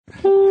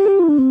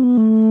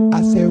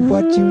I said,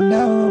 what you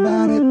know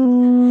about it?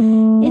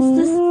 It's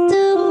the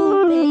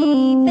stew,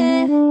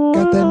 baby.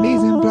 Got the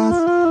mise en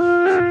place.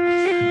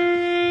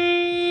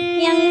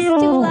 Young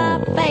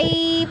stew,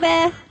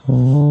 baby.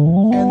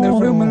 And the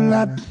room a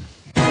lot.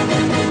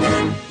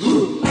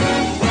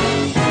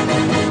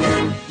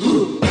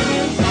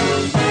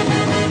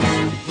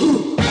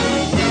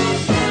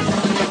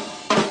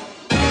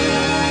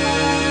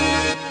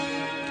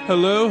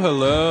 Hello,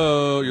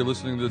 hello. You're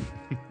listening to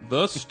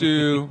The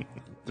Stew.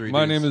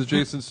 My name is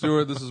Jason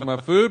Stewart. This is my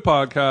food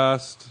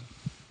podcast.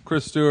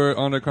 Chris Stewart,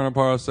 Andre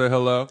Carnaparo, say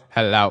hello.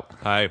 Hello.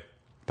 Hi.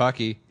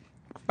 Bucky.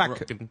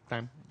 Fucking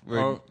time.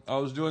 I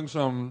was doing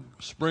some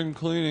spring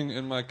cleaning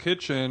in my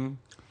kitchen.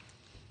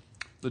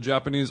 The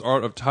Japanese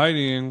art of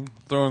tidying,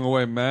 throwing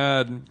away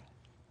mad,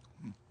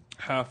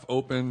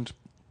 half-opened,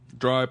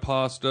 dry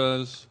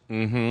pastas.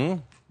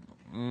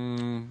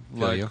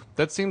 Like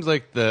That seems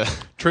like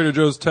Trader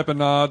Joe's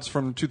tepanades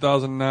from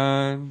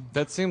 2009.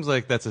 that seems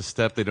like that's a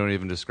step they don't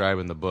even describe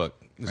in the book.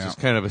 It's just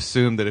kind of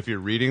assumed that if you're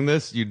reading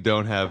this, you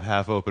don't have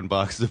half-open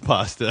boxes of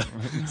pasta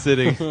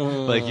sitting.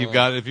 Like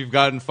if you've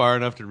gotten far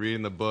enough to read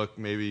in the book,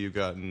 maybe you've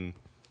gotten.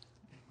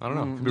 I don't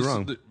know. Could be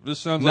wrong. This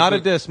sounds Not like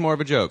a diss, more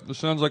of a joke. This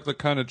sounds like the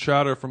kind of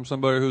chatter from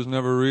somebody who's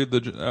never read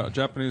the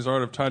Japanese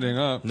art of tidying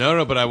up.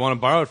 No, but I want to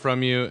borrow it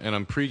from you, and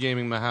I'm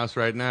pre-gaming my house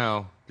right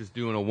now, just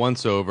doing a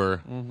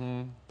once-over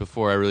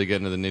before I really get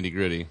into the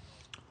nitty-gritty.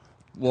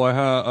 Well, I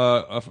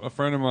had a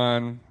friend of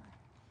mine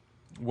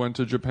went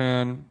to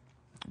Japan,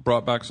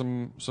 brought back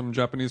some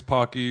Japanese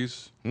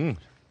Pockies. They're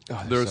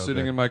so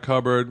sitting good. in my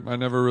cupboard. I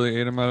never really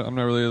ate them. I'm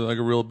not really like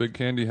a real big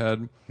candy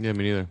head. Yeah,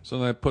 me neither. So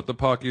then I put the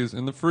Pockies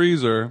in the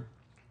freezer.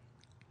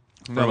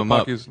 Now the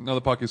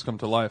Pockies come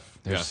to life.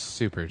 They're Yes.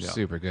 super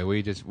good.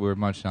 We're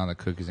munching on the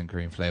cookies and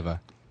cream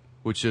flavor.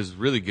 Which is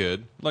really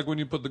good. Like when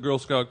you put the Girl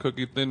Scout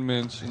cookie Thin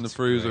Mints in the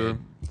freezer.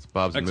 It's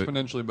Bob's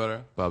Exponentially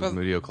better.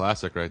 Mudio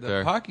classic right The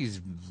there.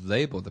 Pocky's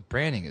label, the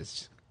branding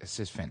is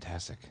just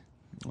fantastic.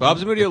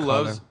 Bob's Mudio The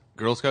loves color.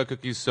 Girl Scout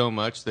cookies so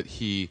much that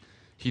he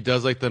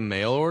does like the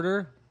mail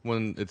order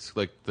when it's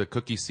like the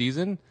cookie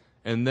season,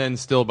 and then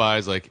still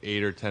buys like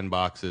 8 or 10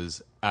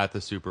 boxes at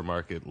the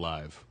supermarket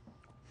live.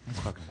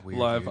 Fucking weird.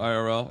 Live dude.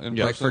 IRL in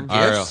Yeah, person. for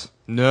gifts?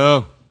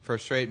 No, For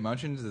straight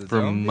munchins to the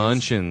for dome, dudes?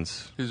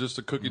 munchins, He's just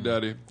a cookie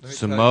daddy. Let me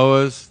tell you,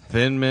 Samoas,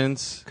 Thin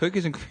Mints.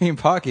 Cookies and cream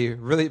Pocky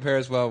really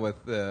pairs well with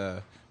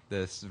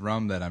this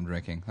rum that I'm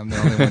drinking. I'm the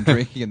only one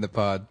drinking in the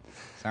pod.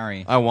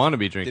 Sorry. I want to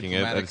be drinking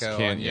it. I just Diplomatico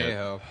can't on yet.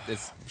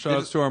 Yeho. Shout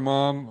outs to our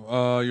mom.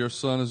 Your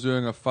son is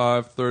doing a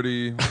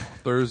 5:30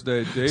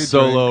 Thursday day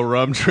Solo drink,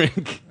 rum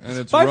drink. and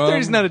it's 5:30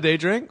 is rum. not a day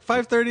drink.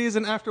 5:30 is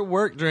an after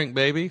work drink,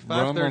 baby.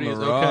 Rum 5:30 on is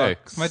the okay.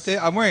 rocks. My day,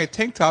 I'm wearing a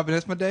tank top and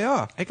it's my day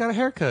off. I got a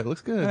haircut.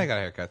 Looks good. And I got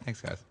a haircut. Thanks,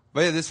 guys.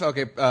 But yeah, this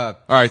okay. All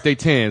right, they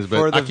tans, but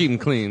For I the- keep them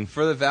clean.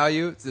 For the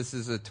value, this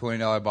is a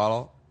 $20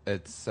 bottle.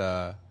 It's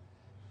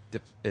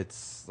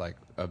it's like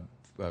a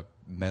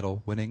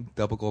medal winning,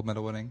 double gold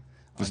medal winning.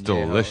 It's on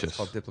Yeho. delicious. It's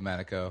called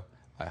Diplomatico.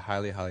 I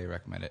highly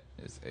recommend it.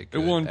 It's a It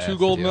good won ass 2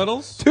 gold deal.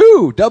 medals.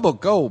 2 double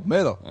gold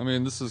medal. I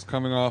mean, this is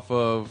coming off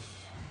of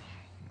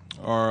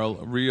our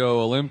Rio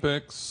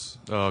Olympics.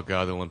 Oh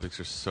god, the Olympics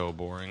are so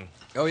boring.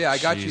 Oh yeah, I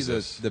got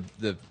Jesus.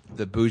 you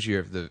the bougie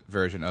of the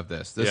version of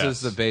this. This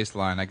Yes. is the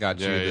baseline. I got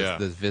you Yeah, this, yeah.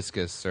 this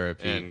viscous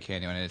syrupy And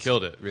candy one. And it's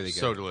killed it. Really good.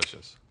 So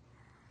delicious.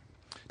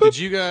 Did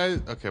you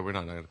guys? Okay, we're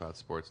not talking about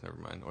sports. Never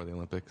mind. Or the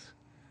Olympics.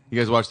 You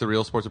guys watch the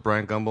Real Sports with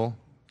Brian Gumbel?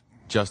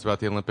 Just about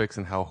the Olympics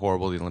and how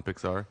horrible the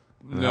Olympics are.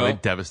 And No. how they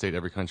devastate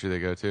every country they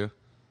go to.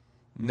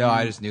 No,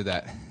 I just knew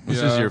that. This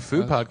Yeah, is your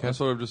food I podcast.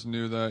 sort of just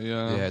knew that.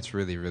 Yeah. Yeah, it's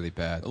really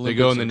bad. They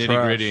go in the Olympics nitty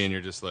are gritty, trash. and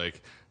you're just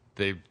like,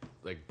 they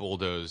like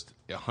bulldozed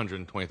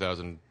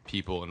 120,000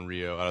 people in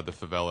Rio out of the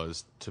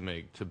favelas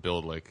to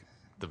build like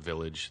the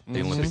village,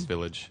 the Olympics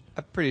village.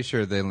 I'm pretty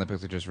sure the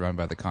Olympics are just run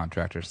by the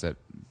contractors that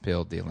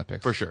build the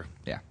Olympics. For sure.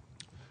 Yeah.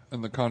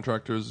 And the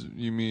contractors,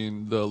 you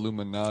mean the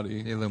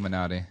Illuminati? The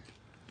Illuminati.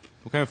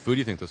 What kind of food do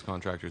you think those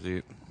contractors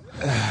eat?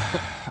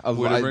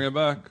 Way to bring it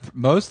back.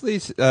 Mostly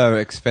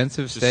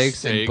expensive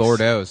steaks and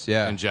Bordeaux.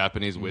 Yeah. And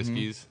Japanese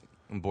whiskeys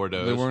and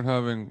Bordeaux. They weren't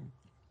having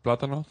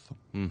plátanos.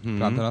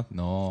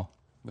 No.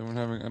 They weren't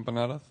having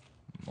empanadas.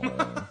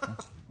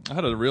 I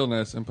had a real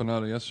nice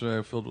empanada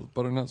yesterday filled with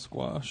butternut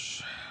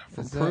squash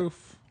from Is that-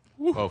 Proof.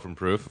 Oh, from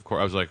Proof, of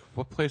course. I was like,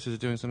 what place is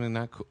doing something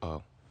that cool?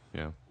 Oh,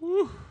 yeah.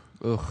 Ugh.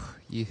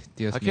 I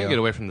can't get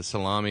away from the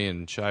salami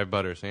and chive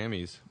butter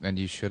Sammys. And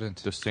you shouldn't.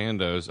 The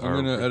Sandos I'm are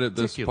going to edit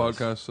this ridiculous.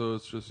 podcast so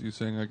it's just you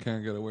saying I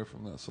can't get away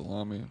from that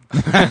salami.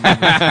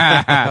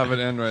 Have it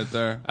end right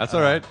there. That's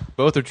all right.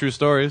 Both are true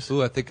stories.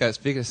 Ooh, I think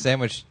speaking of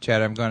sandwich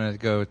chat, I'm going to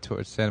go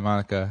towards Santa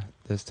Monica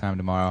this time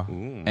tomorrow.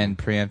 Ooh. And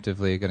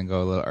preemptively going to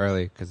go a little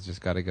early because just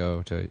got to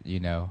go to,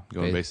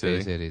 Go to Bay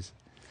City? Cities.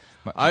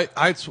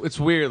 It's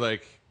weird.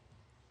 Like,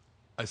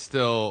 I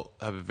still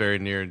have a very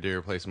near and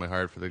dear place in my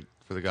heart for the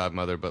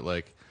godmother, but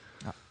like,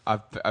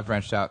 I've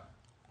branched out.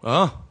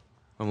 oh,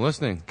 I'm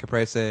listening.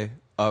 Caprese,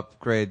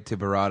 upgrade to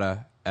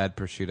burrata, add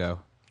prosciutto.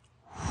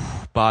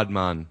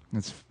 Bodman.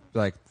 It's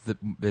like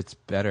it's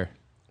better.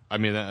 I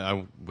mean,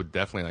 I would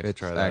definitely like to It's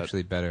try that.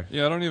 actually better.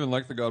 Yeah, I don't even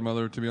like the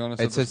Godmother, to be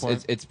honest. It's at this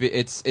just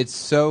point. it's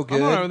so good.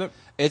 I'm all right with it.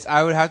 It's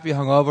I would have to be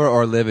hungover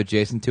or live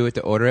adjacent to it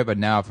to order it. But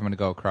now if I'm going to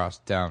go across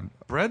down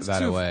Bread's that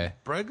too. away,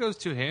 Bread goes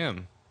too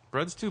ham.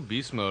 Bread's too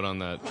beast mode on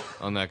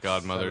that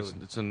Godmother.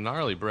 It's a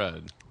gnarly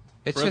bread.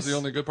 it's Bread's just the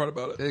only good part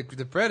about it.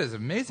 the bread is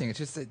amazing. It's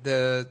just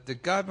the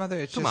Godmother.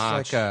 It's Too just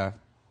much. like a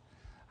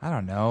I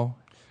don't know.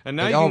 And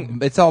now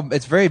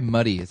It's very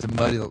muddy. It's a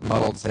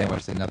muddled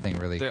sandwich that nothing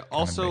really. they kinda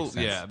also makes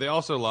sense. they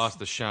also lost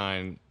the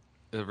shine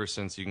ever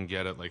since you can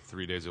get it like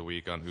 3 days a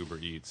week on Uber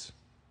Eats.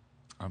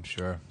 I'm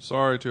sure.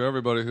 Sorry to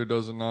everybody who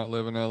does not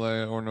live in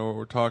LA or know what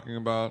we're talking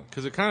about.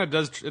 Because it kind of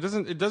does.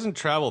 It doesn't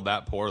travel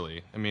that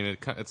poorly. I mean,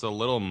 it's a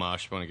little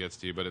mush when it gets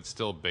to you, but it's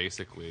still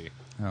basically.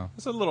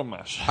 It's a little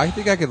mush. I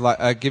think I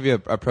could give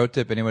you a pro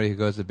tip. Anybody who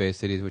goes to Bay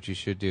Cities, which you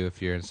should do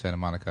if you're in Santa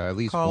Monica, at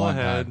least Call one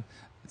ahead. time.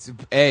 It's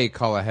A,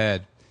 call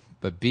ahead,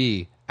 but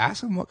B,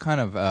 ask them what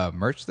kind of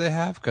merch they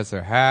have because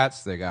their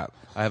hats. I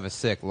have a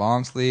sick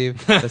long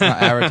sleeve that's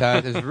not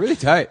advertised. It's really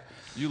tight.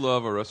 You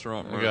love a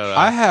restaurant merch.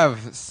 I have.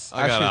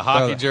 I got a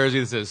hockey jersey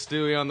that says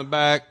Stewie on the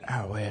back.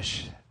 I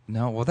wish.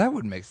 No, well, that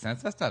wouldn't make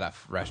sense. That's not a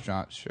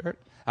restaurant shirt.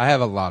 I have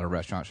a lot of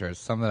restaurant shirts.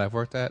 Some that I've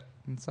worked at,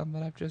 and some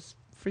that I've just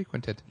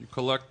frequented. You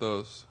collect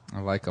those.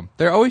 I like them.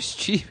 They're always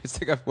cheap. It's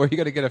like where you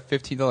got to get a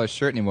 $15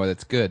 shirt anymore.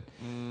 That's good.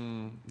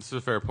 This is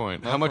a fair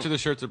point. How much are the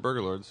shirts at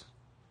Burger Lords?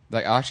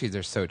 Like actually,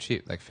 they're so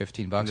cheap. Like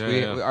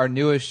 $15. Yeah. Our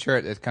newest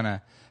shirt is kind of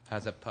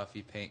has a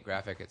puffy paint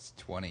graphic. It's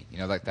 20. You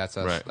know, like that's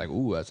us. Right. Like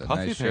ooh, that's a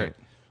Puffy nice paint. shirt.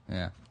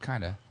 Yeah,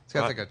 kind of. It's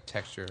got like a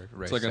texture.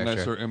 It's like a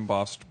nicer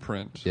embossed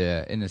print.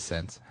 Yeah, in a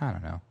sense. I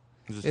don't know.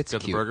 It's got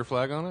cute. the burger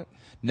flag on it.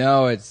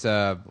 No, it's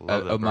Love an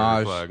that burger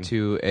homage flag.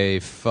 to a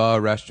pho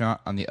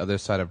restaurant on the other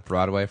side of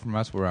Broadway from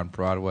us. We're on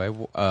Broadway,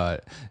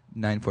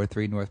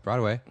 943 North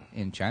Broadway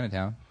in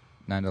Chinatown,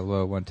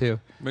 90012.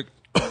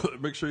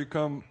 Make sure you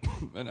come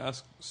and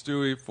ask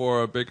Stewie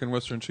for a bacon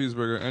western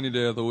cheeseburger any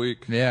day of the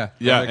week. Yeah.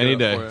 Yeah, I'll make any it up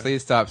day. for you.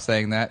 Please stop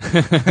saying that.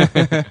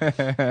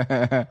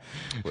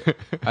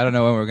 I don't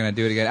know when we're going to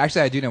do it again.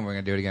 Actually, I do know when we're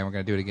going to do it again. We're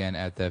going to do it again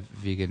at the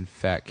Vegan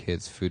Fat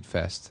Kids Food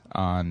Fest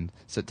on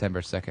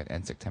September 2nd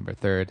and September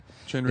 3rd.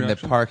 Chain in reaction?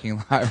 the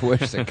parking lot where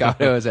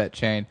Staccato is at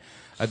Chain.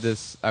 I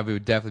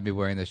would definitely be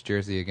wearing this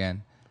jersey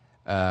again.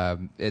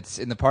 It's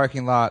in the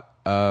parking lot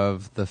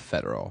of the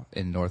Federal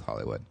in North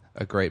Hollywood,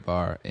 a great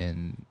bar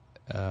in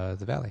the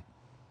Valley.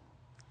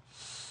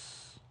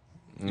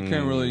 You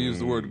can't really use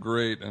the word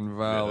great and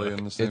valley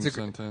in the same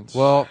sentence.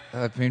 Well,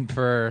 I mean,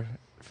 for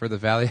the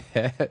Valley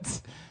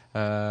heads,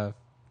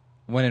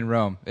 when in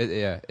Rome,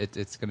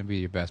 it's going to be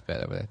your best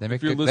bet over there. They make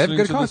if you're good, they have listening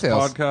good to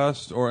cocktails.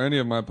 this podcast or any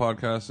of my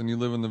podcasts and you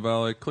live in the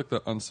valley, click the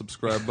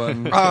unsubscribe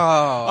button.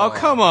 Oh,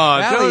 come on.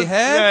 Valley Don't-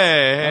 Head?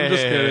 Hey, I'm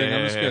just kidding.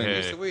 I'm just hey, kidding.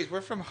 hey, Jeez hey. Louise,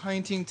 we're from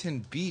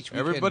Huntington Beach. We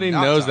Everybody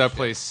cannot knows talk that shit.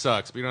 place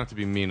sucks, but you don't have to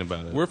be mean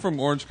about it. We're from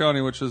Orange County,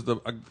 which is the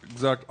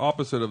exact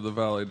opposite of the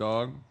valley,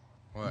 dog.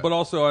 What? But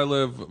also, I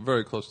live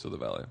very close to the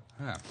valley.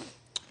 Huh.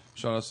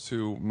 Shout outs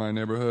to my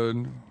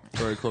neighborhood,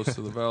 very close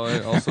to the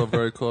valley. Also,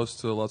 very close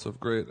to lots of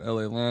great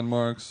LA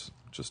landmarks.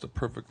 Just a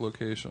perfect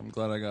location. I'm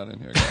glad I got in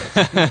here, guys.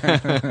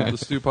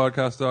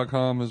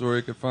 TheStewPodcast.com is where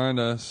you can find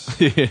us.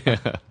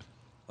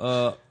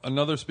 Yeah.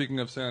 Another, speaking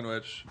of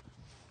sandwich,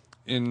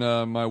 in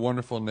my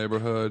wonderful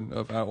neighborhood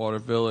of Atwater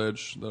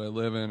Village that I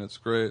live in, it's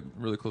great,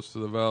 really close to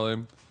the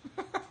valley.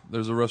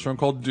 There's a restaurant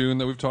called Dune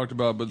that we've talked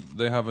about, but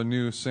they have a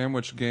new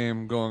sandwich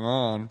game going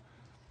on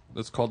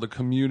that's called the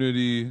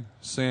Community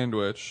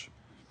Sandwich,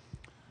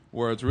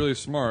 where it's really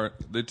smart.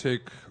 They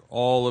take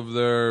all of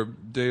their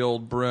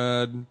day-old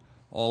bread,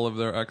 all of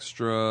their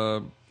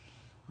extra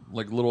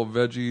like little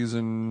veggies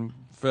and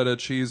feta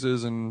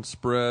cheeses and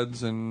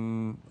spreads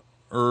and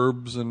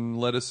herbs and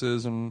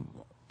lettuces and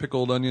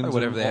pickled onions, Or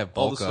whatever and they have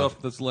all the bulk of.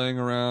 stuff that's laying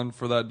around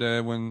for that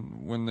day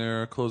when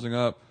they're closing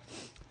up,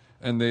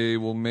 and they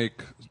will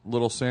make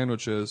little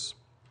sandwiches,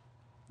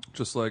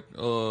 just like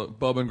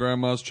Bub and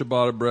Grandma's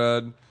ciabatta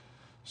bread,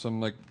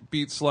 some like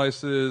beet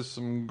slices,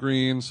 some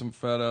greens, some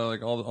feta,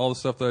 like all the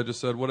stuff that I just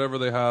said. Whatever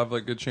they have,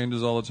 like it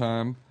changes all the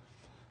time.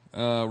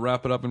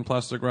 Wrap it up in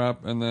plastic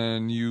wrap, and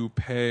then you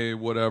pay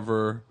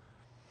whatever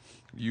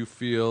you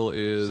feel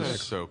is.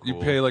 That's so You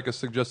cool. pay like a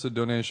suggested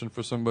donation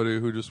for somebody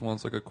who just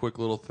wants like a quick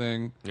little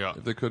thing. Yeah.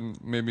 If they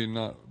couldn't maybe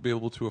not be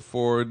able to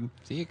afford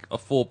Zeke. a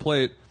full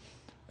plate.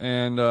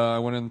 And I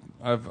went in.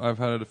 I've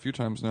had it a few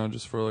times now,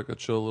 just for like a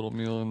chill little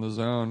meal in the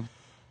zone.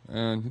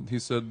 And he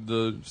said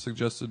the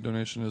suggested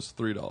donation is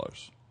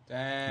 $3.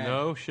 Dang.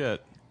 No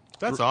shit.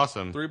 That's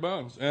awesome.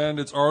 £3, and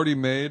it's already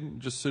made,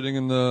 just sitting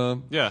in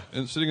the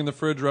sitting in the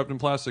fridge, wrapped in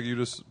plastic. You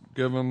just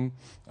give them.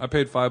 I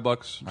paid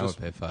 $5. Just, I would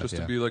pay $5, just yeah.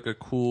 to be like a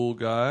cool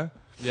guy.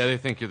 Yeah, they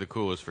think you're the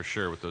coolest for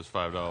sure with those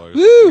 $5.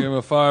 Gave him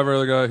a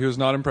 $5. The guy, he was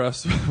not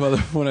impressed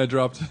when I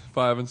dropped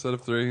 5 instead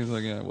of 3. He's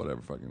like, yeah,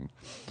 whatever, fucking.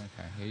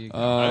 Okay, here you go.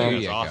 I Here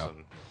think you that's go.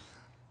 awesome.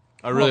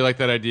 I really like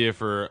that idea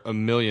for a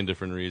million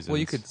different reasons. Well,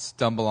 you could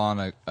stumble on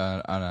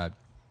a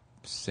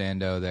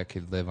sando that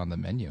could live on the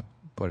menu.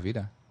 Pura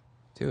Vida,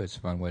 too. It's a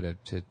fun way to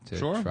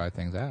Sure. try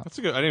things out. That's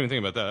a good. I didn't even think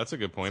about that. That's a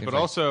good point. Seems But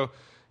like- also,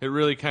 it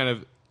really kind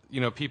of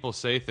people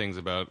say things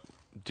about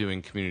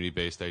doing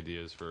community-based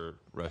ideas for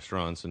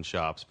restaurants and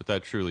shops, but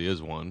that truly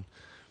is one.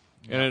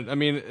 And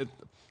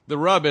the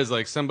rub is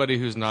like somebody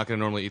who's not going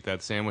to normally eat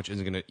that sandwich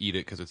isn't going to eat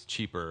it because it's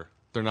cheaper.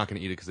 They're not going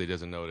to eat it because they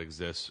doesn't know it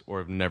exists or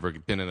have never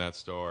been in that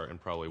store and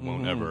probably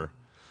won't ever.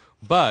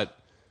 But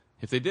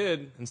if they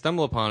did and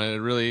stumble upon it, it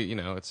really,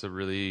 it's a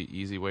really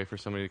easy way for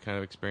somebody to kind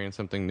of experience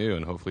something new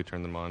and hopefully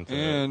turn them on to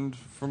And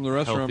from the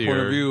restaurant point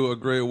healthier- of view, a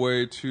great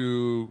way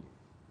to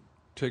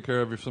take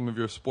care of some of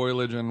your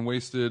spoilage and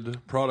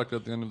wasted product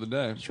at the end of the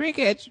day.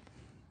 Shrinkage.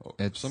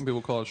 It's Some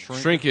people call it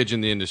shrinkage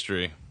in the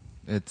industry.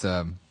 it's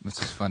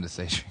just fun to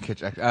say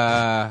shrinkage.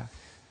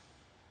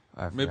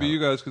 Maybe you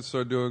guys could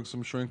start doing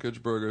some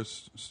shrinkage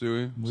burgers,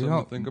 Stewie. we Something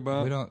don't to think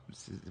about.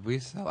 We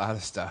sell out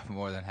of stuff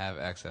more than have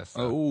excess.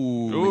 Stuff.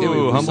 Ooh, we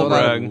humble sold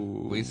out brag.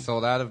 we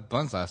sold out of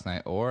buns last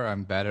night, or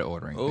I'm bad at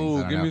ordering things.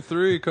 I don't give know. me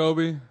 3,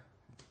 Kobe.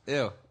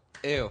 Ew.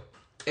 I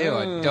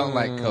don't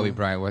like Kobe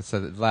Bryant. What's the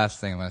last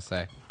thing I'm gonna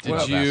say?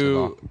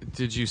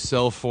 Did you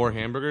sell 4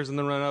 hamburgers in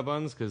the run-out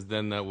buns? Because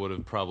then that would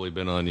have probably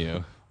been on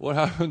you. What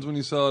happens when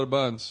you sell out of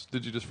buns?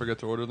 Did you just forget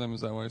to order them?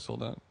 Is that why you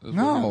sold out?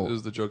 No.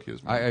 Is the joke he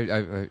was I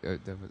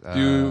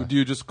do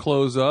you just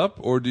close up,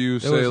 or do you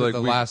It say was like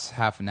the last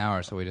half an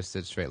hour, so we just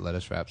did straight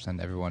lettuce wraps,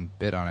 and everyone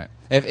bid on it.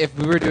 If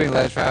we were doing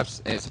lettuce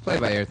wraps, it's a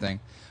play-by-ear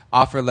thing.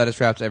 Offer lettuce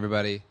wraps to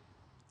everybody.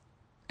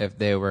 If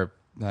they were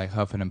like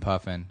huffing and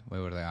puffing, we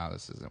would have like, oh,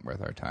 this isn't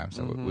worth our time,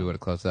 so we would have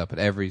closed up. But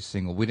we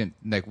didn't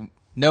like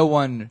no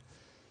one.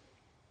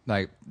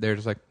 Like they're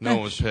just like No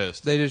one was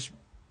pissed. They just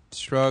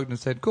shrugged and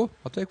said, "Cool,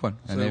 I'll take one."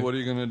 And So what are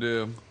you gonna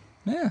do?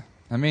 yeah,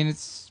 I mean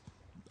it's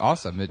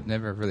awesome. It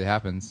never really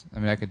happens. I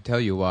mean, I could tell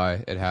you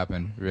why it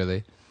happened.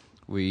 Really,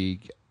 we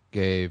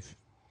gave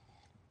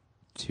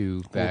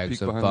 2 bags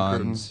peek of behind the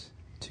curtain. buns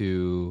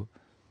to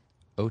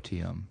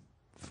Otium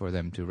for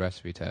them to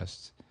recipe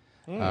test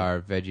our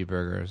veggie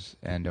burgers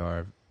and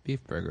our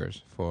beef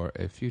burgers for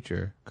a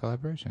future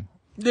collaboration.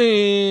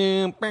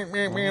 Damn.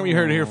 You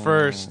heard it here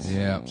first.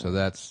 Yeah, so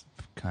that's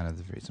kind of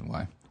the reason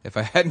why. If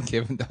I hadn't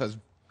given those,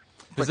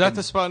 Is that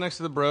the spot next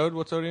to the Broad?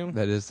 What's Odium?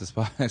 that is the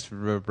spot next to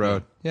River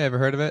Road. Yeah, ever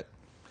heard of it?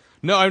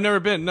 No, I've never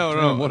been. No.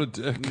 Damn, what a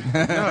dick. No,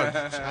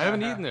 I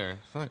haven't eaten there.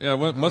 Fuck. Yeah,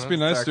 must be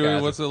nice, Stewie.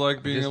 sarcasm. What's it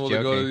like being just able to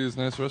go to joking. these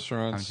nice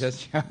restaurants? I'm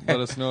just joking. Let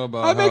us know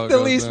about I how make it the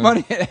goes least down.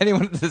 money at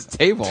anyone at this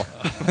table.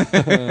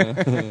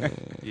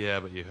 Yeah,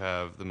 but you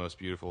have the most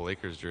beautiful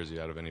Lakers jersey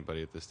out of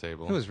anybody at this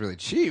table. It was really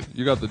cheap.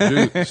 You got the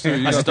juice.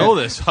 Stewie, you I got stole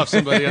this off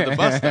somebody at the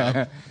bus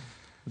stop.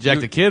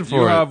 Jacked a kid for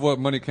you it. have what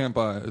money can't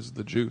buy is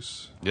the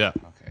juice. Yeah.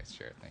 Okay,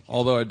 sure. Thank you.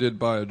 Although I did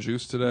buy a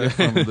juice today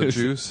from the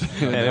Juice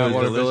in it was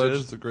Atwater delicious.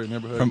 Village. It's a great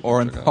neighborhood. From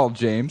Orenthal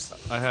James.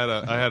 I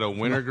had a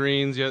winter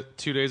greens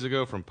 2 days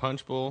ago from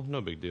Punch Bowl. No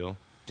big deal.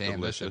 Damn,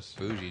 Delicious.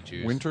 that's a bougie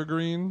juice. Winter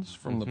greens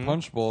from the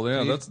Punch Bowl.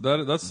 Yeah,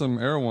 that's some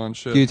Erewhon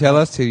shit. Can you tell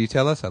us? Can you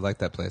tell us? I like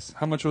that place.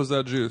 How much was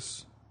that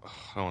juice? I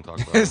don't want to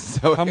talk about it.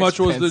 So How much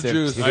was the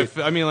expensive, juice?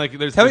 dude. I mean, like,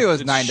 there's Tell me it was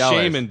it's $9.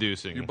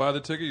 shame-inducing. You buy the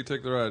ticket, you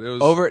take the ride. It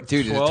was Over,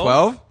 dude, is it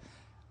 12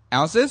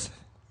 ounces?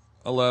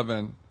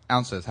 11.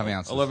 Ounces. How many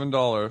ounces?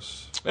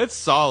 $11. It's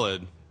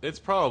solid. It's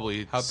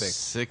probably How big?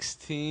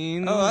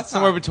 16. Oh, that's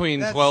somewhere not- between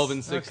that's- 12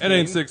 and 16. It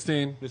ain't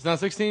 16. It's not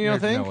 16, you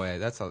don't There's think? no way.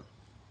 That's a.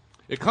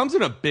 It comes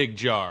in a big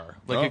jar.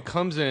 Like Oh. it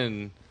comes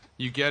in.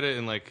 You get it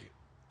in like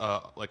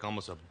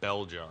almost a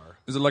bell jar.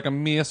 Is it like a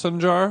mason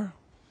jar?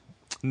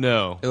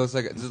 No. It looks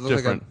like. Does it look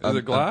Different. like Is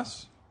it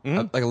glass?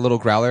 like a little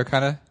growler,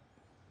 kind of.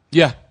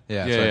 Yeah.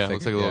 Yeah, Yeah. so I Yeah. figured,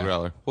 Looks like a little yeah.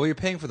 growler. Well, you're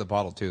paying for the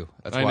bottle too.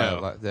 That's I why.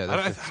 know.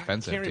 That's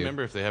expensive. I can't dude.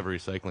 remember if they have a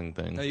recycling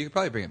thing. No, you could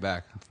probably bring it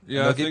back.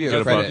 Yeah, They'll I give think you get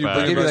a a credit. buck back.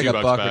 They'll give you like $2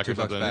 a buck or back or $2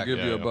 something. back. Give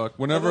you a yeah. buck. Well,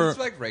 Whenever it's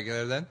like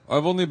regular then.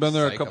 I've only been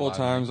there a Psych couple a of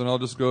lot, man. times, and I'll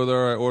just go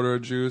there. I order a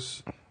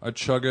juice, I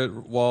chug it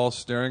while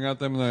staring at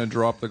them, and then I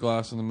drop the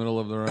glass in the middle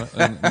of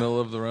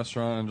the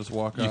restaurant and just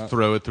walk You out.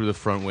 throw it through the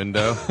front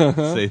window.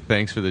 Say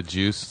thanks for the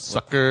juice,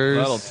 suckers.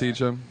 That'll teach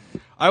them.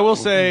 I will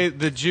say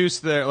the juice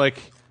there,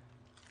 like,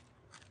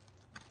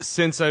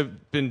 since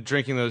I've been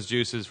drinking those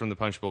juices from the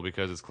Punch Bowl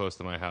because it's close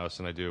to my house,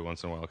 and I do it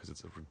once in a while because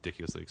it's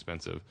ridiculously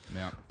expensive.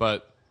 Yeah.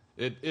 But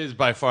it is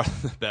by far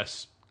the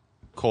best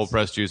cold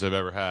pressed juice I've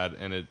ever had,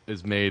 and it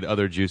has made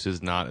other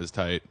juices not as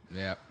tight.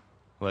 Yeah.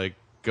 Like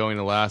going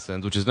to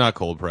Lassen's, which is not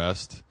cold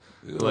pressed.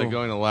 Like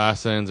going to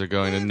Lassen's or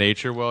going to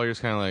Nature Well, you're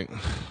just kind of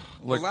like.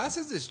 Well,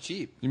 Lassen's is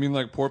cheap. You mean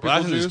like poor people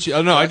Lassens juice? is cheap.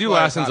 Oh, no, I That's do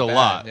why it's Lassens not a bad,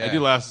 lot. yeah. I do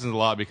Lassens a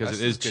lot because Lassens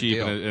it is is a good cheap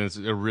deal. and it's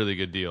a really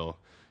good deal.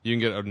 You can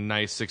get a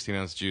nice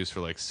 16-ounce juice for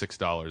like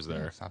 $6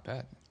 there. It's not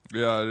bad.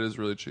 Yeah, it is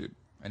really cheap.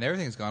 And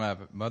everything's gone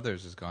up.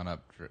 Mother's has gone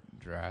up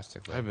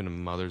drastically. I haven't been to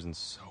Mother's in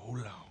so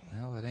long.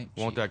 No, it ain't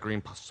Want cheap. that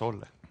green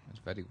pasole? It's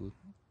very good.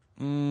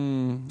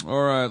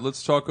 All right,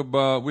 let's talk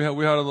about. We had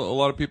a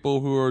lot of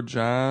people who are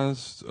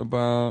jazzed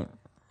about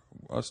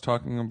us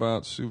talking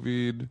about sous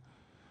vide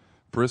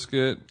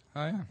brisket.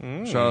 Oh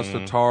yeah. Shout outs to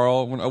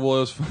Tarl.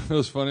 It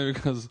was funny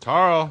because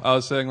Tarl. I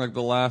was saying like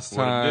the last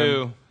What time. to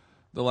do?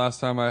 The last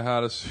time I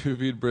had a sous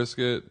vide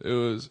brisket,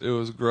 it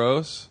was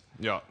gross.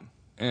 Yeah.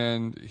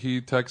 and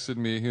he texted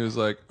me. He was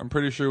like, "I'm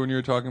pretty sure when you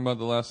were talking about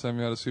the last time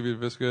you had a sous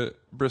vide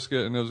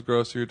brisket and it was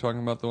gross, you were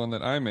talking about the one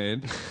that I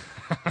made."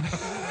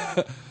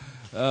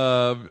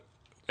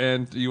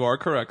 And you are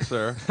correct,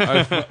 sir.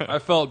 I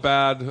felt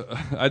bad.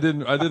 I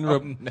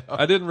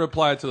didn't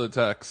reply to the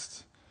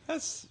text.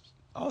 That's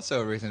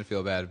also a reason to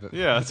feel bad. But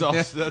Yeah, that's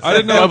I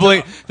didn't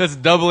know. That's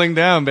doubling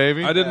down,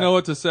 baby. I didn't know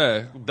what to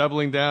say,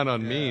 Doubling down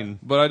on mean.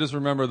 but I just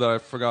remember that I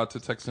forgot to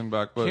text him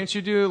back. But Can't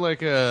you do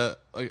like I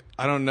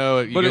don't know,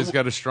 you But guys it-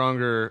 got a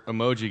stronger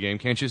emoji game.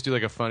 Can't you just do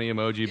like a funny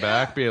emoji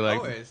back? Be like,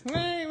 always.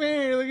 hey,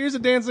 man, like, here's a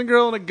dancing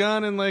girl and a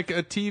gun and like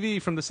a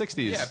TV from the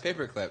 60s. yeah,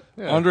 paperclip.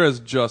 Andre is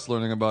just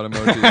learning about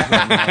emojis.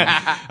 right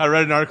now. I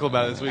read an article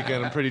about it this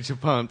weekend. I'm pretty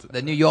pumped.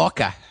 The New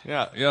Yorker.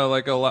 Yeah. Yeah,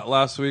 like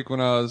last week when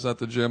I was at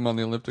the gym on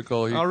the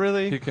elliptical. Oh,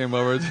 really? He came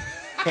over.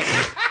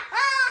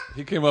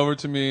 He came over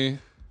to me.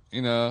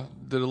 You know,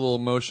 did a little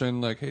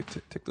motion like, "Hey,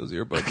 take those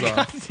earbuds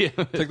off.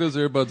 Take those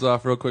earbuds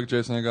off real quick,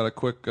 Jason. I got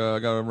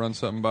to run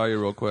something by you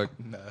real quick."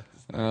 And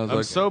I was I'm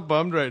like, so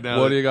bummed right now.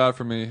 "What do you got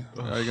for me?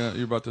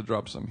 You're about to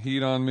drop some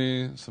heat on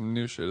me. Some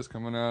new shit is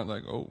coming out.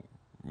 Like, oh,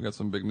 we got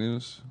some big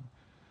news."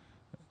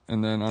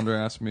 And then Andre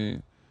asked me,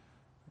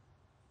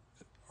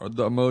 "Are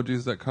the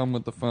emojis that come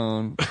with the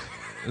phone?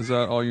 Is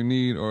that all you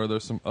need, or are there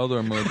some other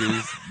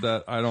emojis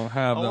that I don't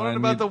have I that wanted I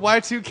about need, the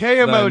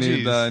Y2K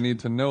emojis. that I need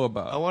to know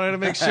about?" I wanted to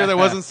make sure there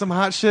wasn't some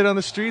hot shit on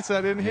the streets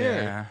I didn't hear.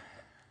 Yeah.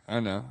 I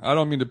know. I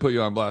don't mean to put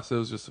you on blast. It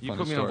was just a You funny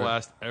put me story. on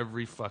blast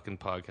every fucking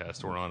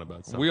podcast we're on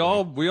about something. We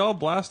all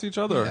blast each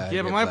other. Yeah.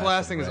 Yeah, but get my blasted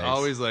blasting is rags.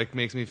 always like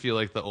makes me feel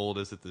like the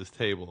oldest at this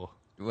table.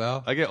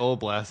 Well, I get old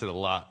blasted a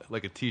lot,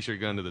 like a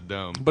t-shirt gun to the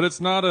dome. But it's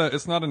not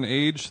an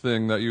age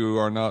thing that you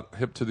are not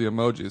hip to the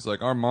emojis.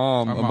 Like our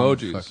mom Our mom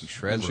emojis. fucking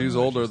shreds And she's emojis,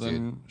 older dude.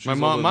 than she's My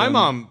mom, older my than-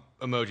 mom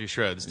emoji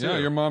shreds too. Yeah,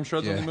 your mom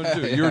shreds Yeah. on the emoji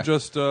too. Yeah. You're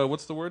just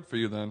what's the word for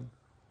you then?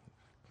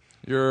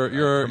 You're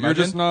curmudgeon?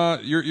 just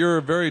not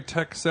you're very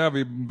tech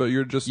savvy, but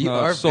you're just you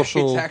not are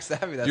social. very tech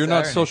savvy. That's you're the not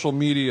irony. social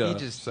media. He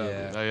just savvy.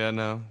 yeah. Oh yeah,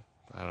 no,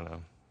 I don't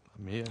know.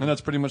 Me, And that's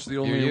pretty much the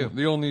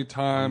you. only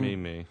time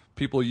me.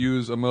 people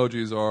use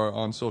emojis are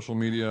on social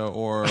media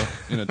or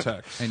in a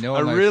text. I know.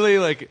 I really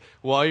like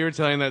while you were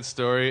telling that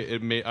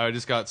story. I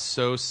just got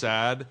so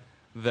sad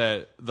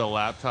that the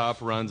laptop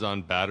runs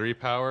on battery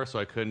power, so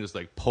I couldn't just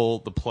like pull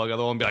the plug out of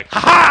the wall and be like,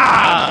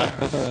 ha!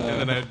 And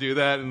then I'd do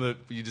that, and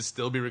you just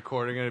still be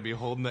recording and I'd be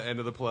holding the end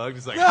of the plug,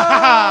 just like,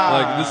 ha!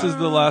 Like, this is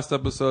the last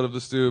episode of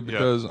the stew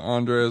because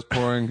Andre is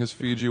pouring his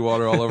Fiji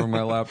water all over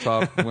my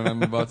laptop when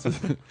I'm about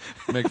to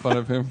make fun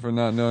of him for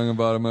not knowing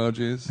about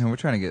emojis. And we're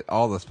trying to get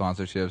all the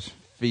sponsorships.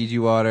 Fiji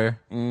water.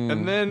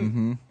 And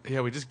then,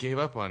 yeah, we just gave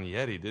up on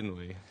Yeti, didn't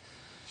we?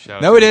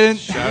 No, we didn't.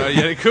 Shout out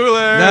Yeti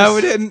Coolers. No,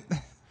 we didn't.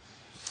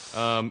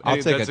 I'll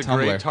take that's a a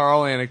tumbler. great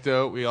Tarl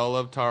anecdote. We all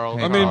love Tarl.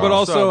 Hey, I mean, but Oh.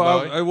 also,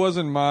 What's up, boy?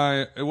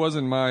 it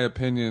wasn't my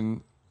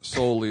opinion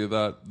solely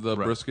that the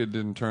Right. brisket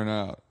didn't turn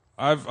out.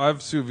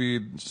 I've sous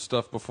vide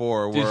stuff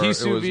before. Where Did he it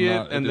sous was vide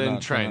not, it and did then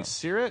not try turn and out.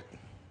 sear it?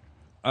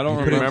 I don't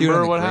Put it remember.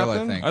 on the what grill,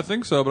 happened? I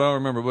think so, but I don't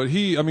remember. But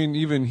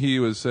even he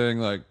was saying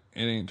like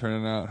it ain't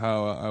turning out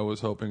how I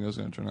was hoping it was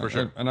going to turn out. For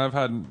sure. And I've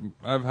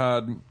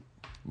had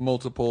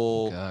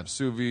multiple God.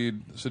 sous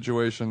vide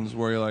situations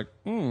where you're like,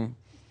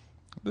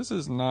 this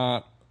is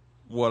not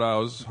what I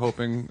was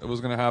hoping it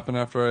was going to happen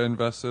after I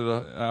invested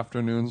an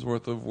afternoon's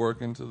worth of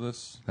work into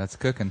this That's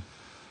cooking.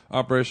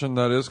 operation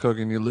that is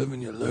cooking. You live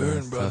and you learn,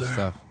 That's brother. tough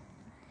stuff.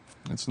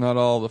 It's not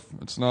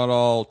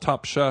all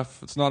Top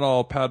Chef. It's not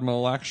all Padma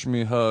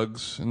Lakshmi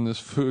hugs in this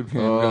food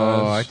game, Oh,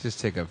 I guys. just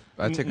take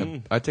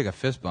a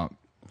fist bump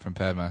from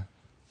Padma.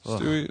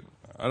 Stewie,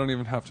 I don't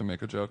even have to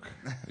make a joke.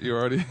 You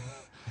already.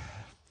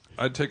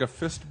 I'd take a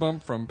fist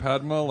bump from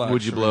Padma Lakshmi.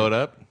 Would you blow it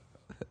up?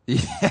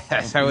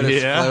 Yes, I would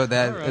Yeah. explode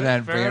that All right, and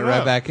then fair bring it enough.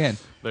 right back in.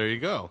 There you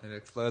go. It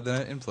explode,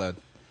 then it implode.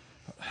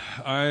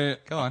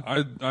 Go on.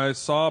 I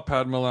saw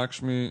Padma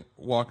Lakshmi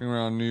walking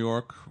around New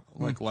York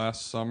like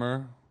last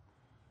summer,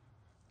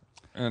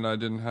 and I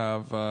didn't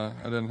have the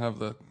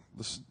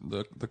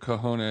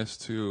cojones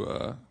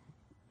to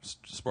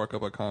spark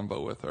up a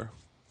convo with her.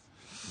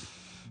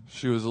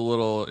 She was a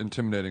little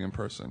intimidating in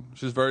person.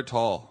 She's very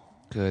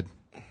tall. Good.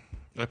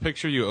 I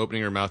picture you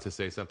opening her mouth to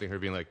say something, her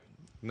being like,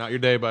 "Not your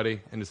day,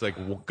 buddy," and just like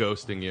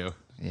ghosting you.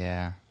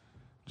 Yeah.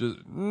 Just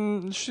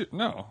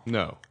no.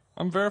 No.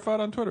 I'm verified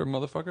on Twitter,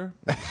 motherfucker.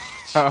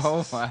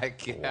 Oh my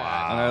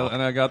god.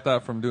 And I got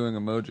that from doing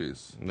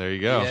emojis. There you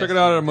go. Yeah. Check it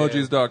out at you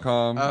did.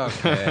 emojis.com.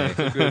 Okay. It's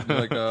a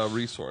good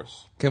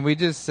resource. Can we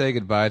just say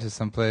goodbye to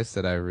some place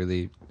that I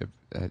really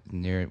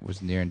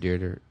was near and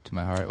dear to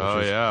my heart? Which Oh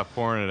was yeah,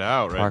 pouring it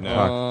out right Park now.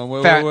 Park.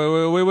 Wait,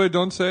 Fat- wait,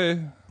 don't say.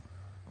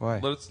 Why?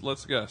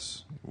 Let's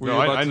guess. No,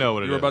 you about I know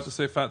what it You were is. about to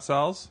say Fat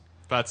Sal's?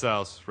 Fat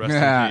Sal's, rest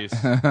in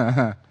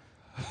peace.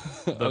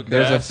 The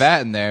There's a best-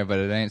 fat in there, but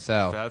it ain't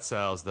Sal. Fat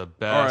Sal's, the All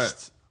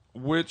best.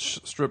 right. Which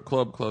strip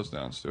club closed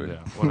down, Stewie?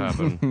 Yeah, what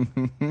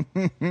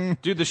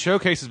happened? Dude, the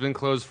showcase has been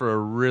closed for a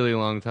really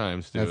long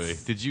time, Stewie.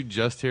 That's- Did you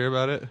just hear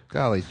about it?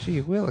 Golly,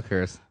 gee,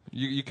 willikers.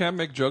 You can't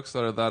make jokes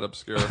that are that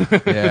obscure.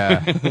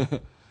 Yeah.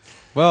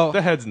 Well,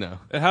 The heads know.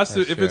 It has to.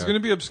 That's If it's true.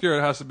 going to be obscure,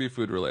 it has to be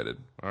food related.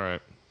 All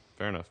right.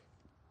 Fair enough.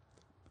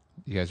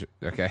 you guys are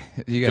okay.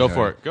 You guys Go know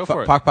for it. it. Go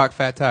for it. Pok Pok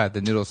Fat Thai,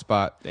 the noodle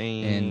spot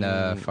in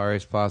Dang. Far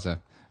East Plaza,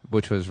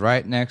 which was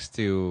right next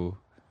to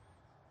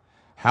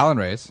Howlin'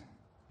 Ray's,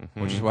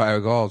 which is why I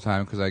would go all the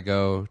time because I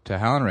go to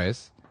Howlin'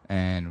 Ray's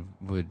and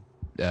would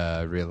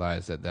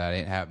realize that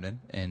ain't happening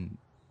and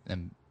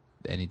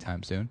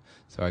anytime soon.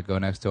 So I go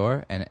next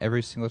door, and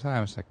every single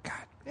time it's like,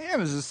 God damn,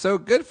 this is so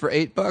good for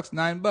 $8,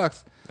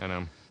 $9. I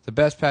know. The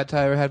best pad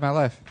thai I ever had in my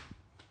life.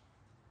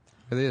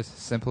 It really is.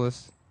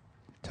 Simplest.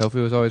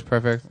 Tofu was always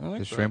perfect. I like The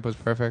that. shrimp was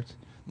perfect.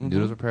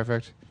 Noodles were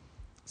perfect.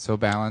 So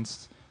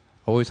balanced.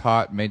 Always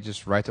hot. Made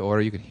just right to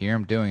order. You could hear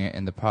him doing it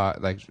in the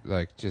pot.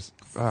 Like just.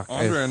 Fuck.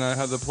 Andre and I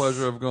had the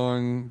pleasure of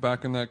going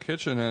back in that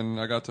kitchen, and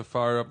I got to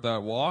fire up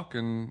that wok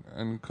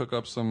and cook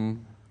up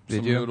some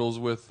Did you? noodles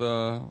with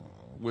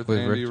With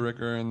Andy Rick-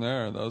 Ricker in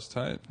there. That was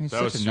tight. He's That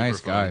such was a super nice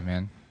fun. guy,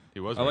 man. He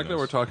was. I like that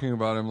really we're nice. talking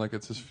about him like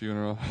it's his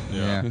funeral.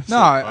 Yeah. No,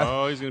 I,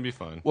 Oh, he's gonna be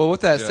fun. well,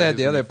 with that Yeah, said, he's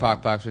the gonna other be fun.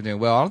 Pok Poks are doing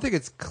well. I don't think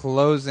it's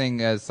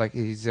closing as like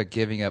he's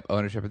giving up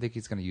ownership. I think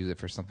he's going to use it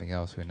for something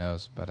else. Who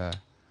knows? But I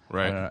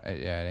Right. don't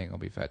know. Yeah, it ain't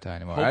gonna be Fat Thai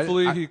anymore.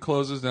 Hopefully I- he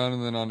closes down,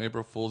 and then on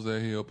April Fool's Day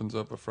he opens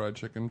up a fried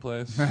chicken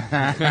place.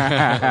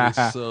 That'd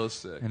be so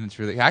sick. And it's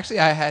really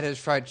actually I had his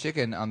fried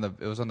chicken it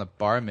was on the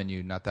bar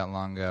menu not that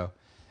long ago,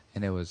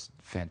 and it was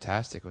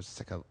fantastic. It was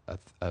just like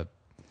a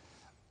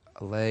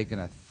leg and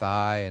a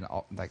thigh and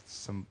all, like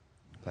some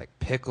like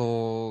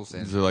pickles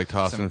and Is it like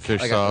tossed some in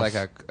fish like sauce?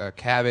 like a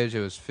cabbage. It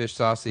was fish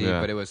saucy,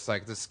 Yeah. but it was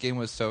like the skin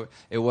was so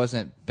it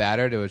wasn't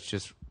battered. It was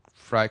just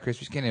fried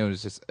crispy skin. It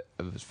was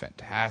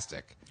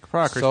fantastic.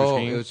 Fried crispy so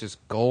skin. it was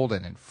just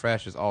golden and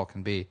fresh as all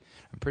can be.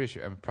 I'm pretty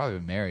sure. I'm probably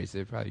Mary's.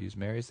 They probably use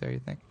Mary's there. You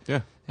think? Yeah. I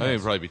think Yes.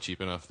 it'd probably be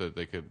cheap enough that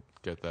they could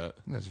get that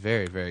That's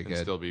very very and good.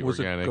 still be Was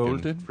it organic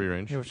golden? and free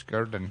range. It was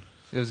golden.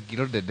 It was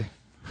gilded.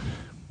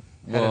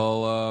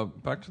 Well,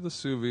 back to the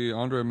sous vide.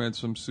 Andre made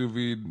some sous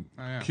vide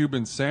yeah.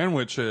 Cuban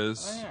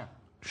sandwiches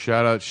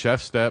Shout out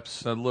Chef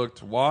Steps. that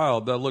looked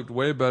wild. That looked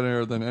way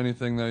better than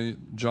anything that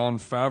John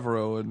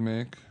Favreau would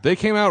make. They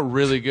came out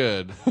really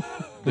good.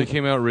 They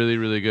came out really,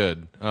 really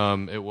good.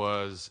 It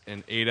was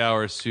an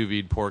 8-hour sous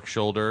vide pork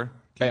shoulder.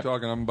 Keep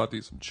talking. I'm about to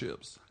eat some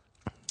chips.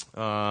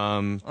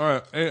 Um, All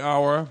right,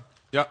 8-hour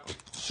yeah.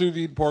 sous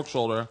vide pork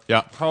shoulder.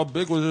 Yeah. How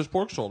big was this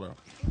pork shoulder?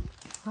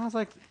 I was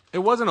like, it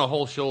wasn't a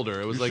whole shoulder.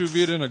 It was You like sous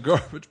vide in a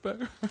garbage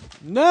bag.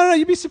 no,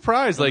 you'd be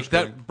surprised. I'm Like just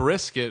that kidding.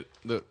 brisket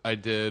that I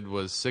did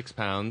was 6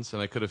 pounds,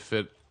 and I could have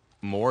fit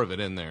more of it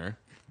in there.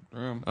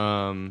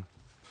 Damn.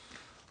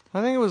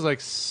 I think it was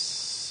like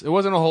it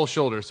wasn't a whole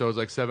shoulder, so it was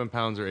like 7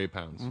 pounds or 8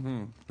 pounds.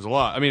 It was a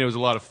lot. I mean, it was a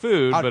lot of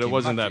food, but it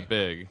wasn't that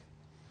big.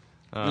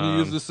 And you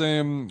use the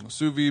same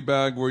sous vide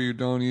bag where you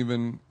don't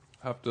even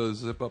have to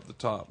zip up the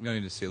top. You don't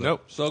need to seal it.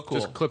 Nope. So cool.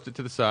 Just clipped it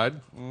to the side.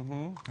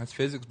 That's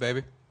physics,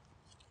 baby.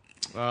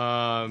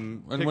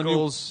 And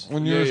Pickles.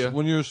 when yeah.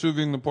 you're sous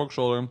videing the pork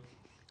shoulder,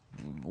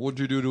 what'd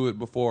you do to it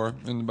before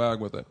in the bag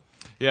with it?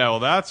 Yeah, well,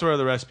 that's where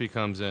the recipe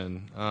comes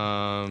in.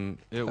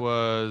 It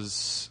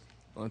was.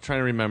 I'm trying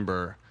to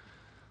remember,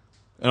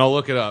 and I'll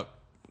look it up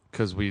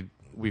because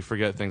we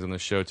forget things on the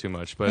show too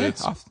much. But Yeah,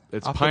 it's off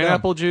the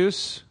pineapple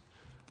juice,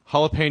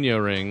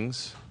 jalapeno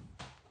rings,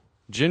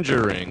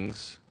 ginger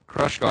rings,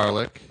 crushed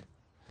garlic,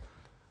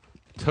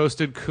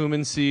 toasted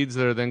cumin seeds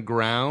that are then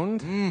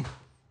ground,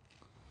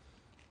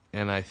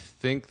 and I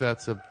think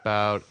that's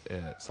about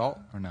it. Salt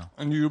or no?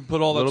 And you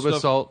put all A that little bit of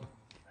stuff, salt.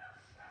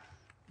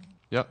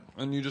 Yep.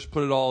 and you just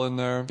put it all in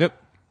there. Yep.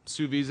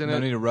 Sous vide in No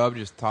it. need to rub.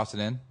 Just toss it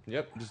in.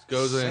 Yep, just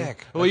goes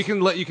Sick. in. Well, you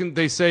can.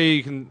 They say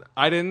you can.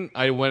 I didn't.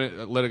 I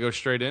let it go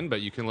straight in,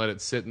 but you can let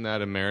it sit in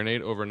that and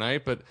marinate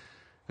overnight. But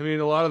I mean,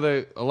 a lot of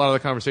the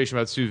conversation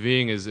about sous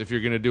videing is if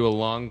you're going to do a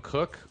long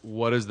cook,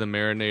 what does the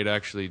marinade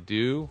actually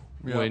do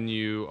Yeah. when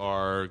you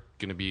are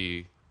going to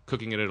be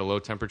cooking it at a low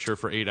temperature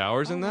for 8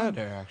 hours in that?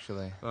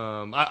 Actually.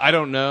 I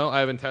don't know. I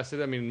haven't tested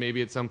it. I mean,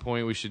 maybe at some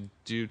point we should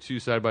do two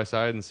side by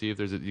side and see if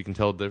you can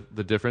tell the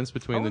difference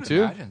between the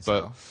two.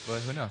 But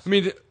who knows? I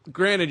mean,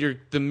 granted,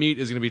 the meat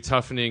is going to be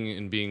toughening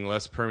and being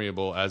less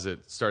permeable as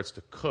it starts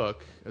to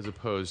cook, as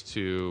opposed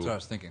to. That's what I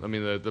was thinking. I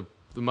mean,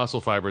 the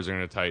muscle fibers are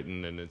going to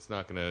tighten, and it's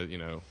not going to,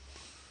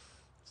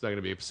 it's not going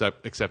to be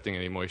accepting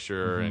any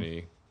moisture or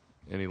any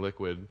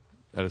liquid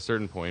at a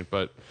certain point.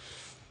 But,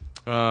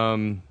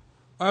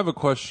 I have a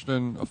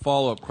question, a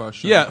follow-up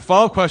question. yeah,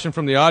 follow-up question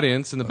from the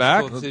audience in the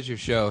back. This is your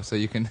show, so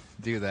you can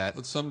do that.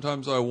 But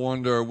sometimes I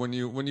wonder when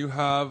you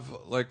have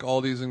like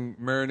all these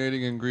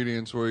marinating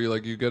ingredients where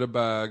you get a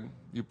bag,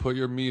 you put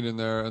your meat in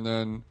there, and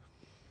then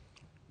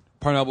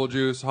pineapple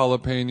juice,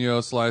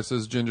 jalapeno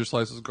slices, ginger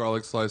slices,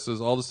 garlic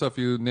slices, all the stuff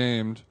you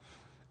named.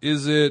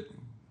 Does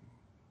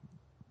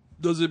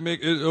it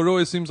make it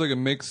always seems like it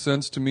makes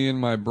sense to me in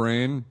my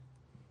brain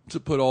to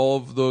put all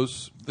of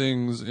those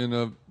things in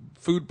a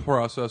food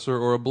processor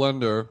or a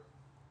blender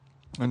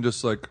and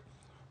just like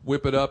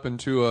whip it up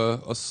into a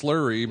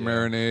slurry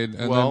marinade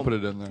and then put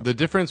it in there. The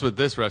difference with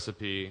this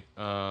recipe,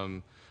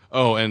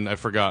 Oh, and I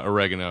forgot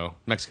oregano,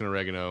 Mexican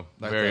oregano,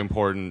 Like very the-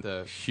 important.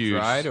 the Huge,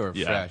 dried or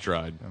yeah,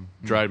 fresh?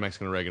 dried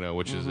Mexican oregano,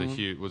 which is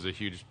was a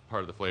huge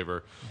part of the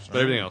flavor.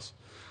 But everything else.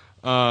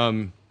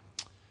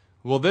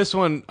 Well, this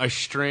one I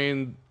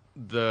strained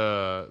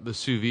the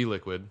sous vide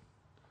liquid,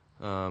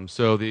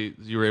 so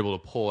you were able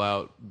to pull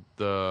out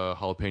the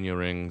jalapeno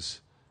rings,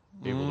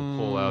 able to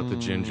pull out the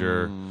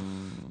ginger.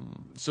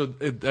 So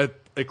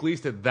at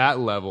least at that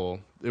level,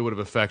 it would have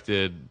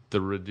affected the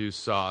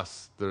reduced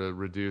sauce, the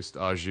reduced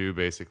au jus,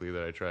 basically,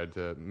 that I tried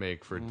to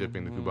make for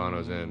dipping the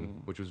Cubanos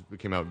in, which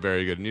came out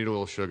very good. It needed a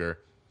little sugar.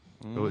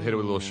 It would hit it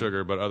with a little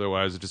sugar, but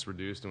otherwise it just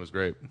reduced and was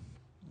great.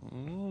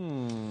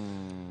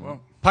 Well,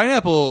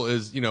 pineapple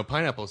is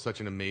such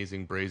an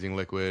amazing braising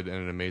liquid and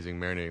an amazing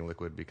marinating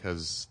liquid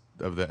because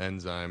of the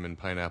enzyme in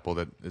pineapple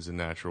that is a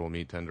natural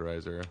meat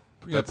tenderizer.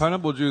 Yeah,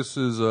 pineapple juice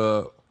is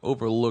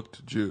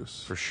overlooked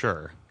juice. For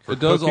sure. For It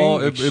does cooking, all.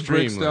 It breaks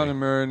extremely. down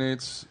and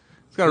marinates.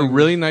 It's got a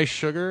really nice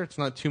sugar. It's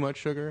not too much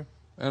sugar.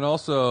 And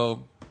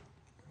also,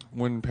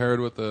 when paired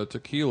with a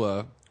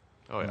tequila,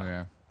 Oh yeah.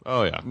 Yeah.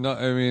 Oh yeah. no,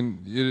 I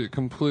mean it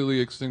completely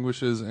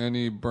extinguishes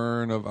any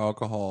burn of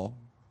alcohol,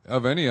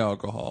 of any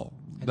alcohol.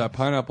 That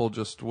pineapple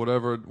just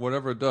whatever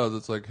it does,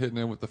 it's like hitting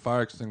it with the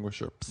fire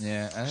extinguisher.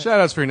 Yeah. Shout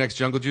outs for your next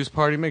Jungle Juice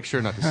party. Make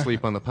sure not to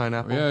sleep on the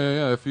pineapple.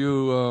 Yeah. If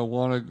you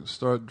want to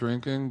start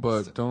drinking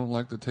but don't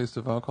like the taste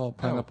of alcohol,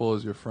 pineapple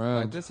is your Like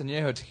friend. this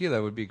añejo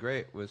tequila would be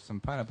great with some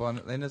pineapple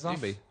in a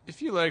zombie.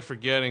 If you like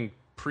forgetting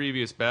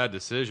previous bad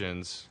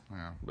decisions,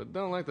 Yeah. but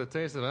don't like the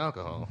taste of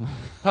alcohol,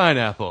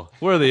 pineapple.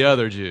 We're the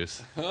other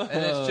juice. And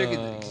it's tricky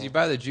because you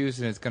buy the juice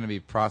and it's going to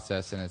be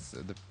processed and it's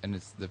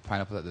the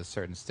pineapple at a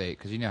certain state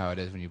because you know how it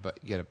is when you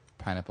get a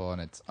pineapple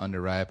and it's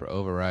underripe or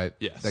overripe.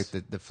 Yes. Like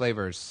the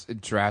flavors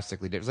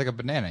drastically different. It's like a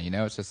banana,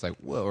 it's just like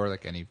whoa, or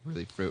like any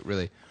really fruit,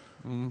 really.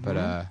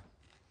 But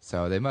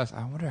so they must.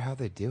 I wonder how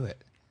they do it.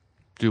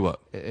 Do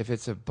what? If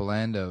it's a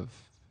blend of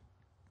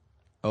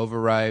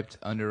overripe,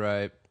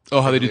 underripe.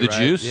 Oh, how they do the ripe.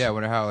 juice? Yeah, I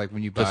wonder how like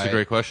when you buy. That's a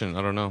great question.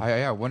 I don't know.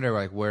 I wonder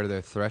like where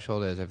their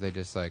threshold is if they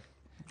just like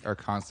are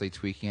constantly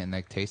tweaking it and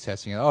like taste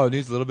testing it. Oh, it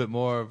needs a little bit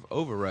more of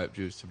overripe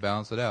juice to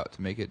balance it out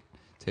to make it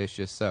taste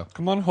just so.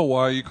 Come on,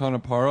 Hawaii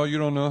Kanaparo, you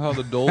don't know how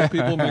the Dole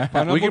people make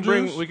pineapple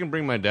juice? We can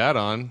bring my dad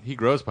on. He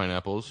grows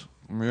pineapples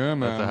Yeah,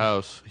 man. at the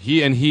house.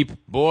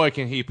 Boy,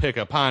 can he pick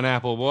a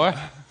pineapple, boy.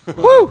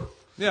 Woo!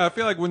 Yeah, I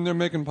feel like when they're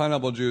making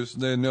pineapple juice,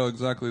 they know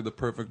exactly the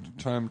perfect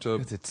time to.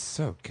 It's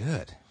so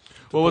good.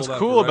 Well, what's that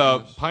cool for about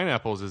ripeness.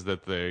 pineapples is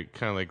that they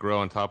kind of like grow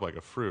on top like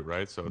a fruit,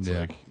 right? So it's Yeah.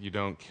 like you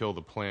don't kill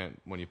the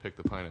plant when you pick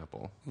the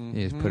pineapple. You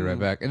just put it right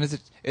back, and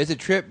it's a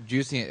trip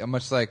juicing it,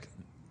 much like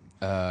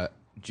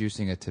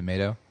juicing a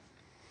tomato.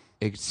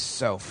 It's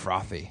so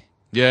frothy.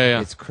 Yeah.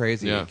 It's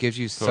crazy. Yeah, It gives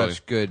you totally.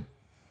 such good.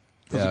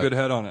 Has a good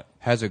head on it.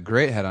 Has a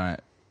great head on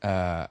it.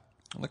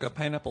 Like a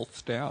pineapple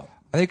stout.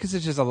 I think because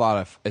it's just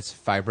it's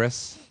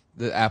fibrous.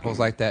 The apple's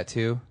like that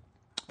too.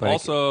 But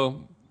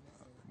Also,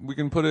 we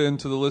can put it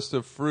into the list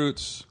of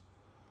fruits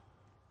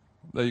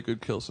that you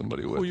could kill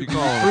somebody with. you can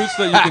call 'em? fruits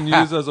that you can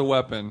use as a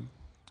weapon.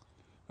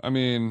 I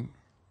mean,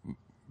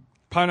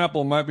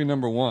 pineapple might be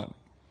number one.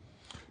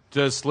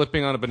 Does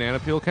slipping on a banana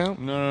peel count?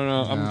 No.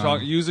 I'm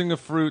talking using a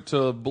fruit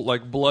to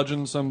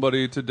bludgeon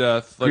somebody to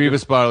death. Like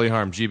Grievous bodily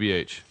harm,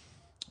 GBH.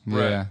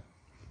 yeah.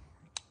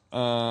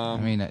 I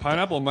mean,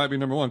 pineapple might be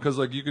number one because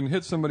like you can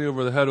hit somebody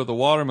over the head with a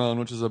watermelon,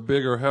 which is a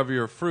bigger,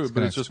 heavier fruit, but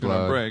gonna it's just going to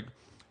explode. break.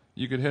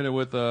 You could hit it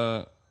with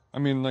a. I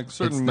mean, like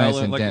certain It's nice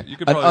melon, and like dense. you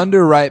could An probably.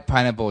 underripe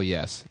pineapple,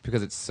 yes,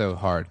 because it's so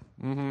hard.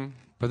 Mm-hmm.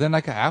 But then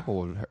like an apple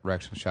would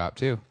wreck some shop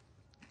too.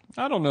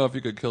 I don't know if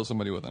you could kill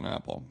somebody with an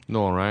apple.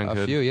 Noel Ryan A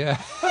could. few,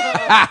 yeah.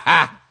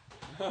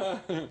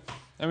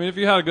 I mean, if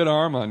you had a good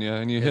arm on you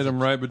and you hit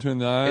him right between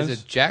the eyes.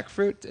 Is it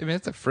jackfruit? I mean,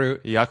 it's a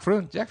fruit. Yak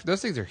fruit? Jackfruit.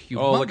 Those things are humongous.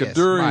 Oh, like a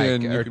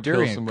durian Mike, you or could kill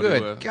durian. somebody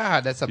Good with.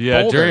 God, that's a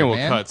Yeah, boulder, durian will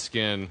man. cut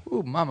skin.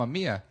 Ooh, mamma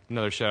mia.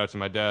 Another shout out to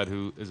my dad,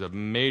 who is a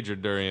major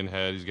durian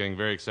head. He's getting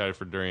very excited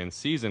for durian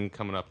season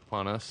coming up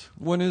upon us.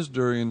 When is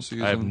durian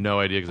season? I have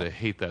no idea because I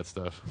hate that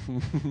stuff.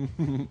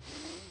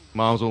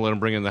 Moms won't let him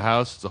bring it in the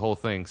house. It's a whole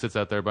thing. Sits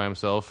out there by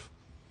himself,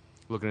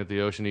 looking at the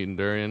ocean, eating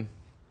durian.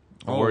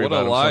 I Oh, worry what a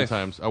about him life.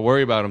 sometimes. I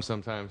worry about him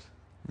sometimes.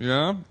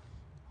 Yeah.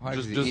 Why,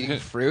 Just- just just eating hit-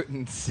 fruit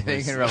and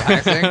sitting and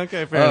relaxing?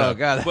 Okay, fair oh, enough.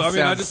 God, that But I mean,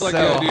 I sounds just like so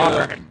the idea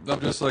hard.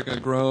 of just like a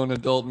grown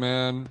adult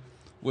man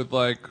with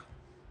like,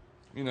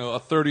 a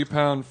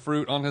 30-pound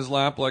fruit on his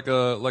lap, like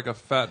a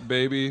fat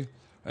baby,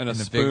 and a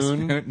And a big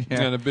spoon, spoon,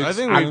 yeah. and a big I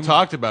think spoon. we've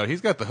talked about it.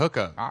 He's got the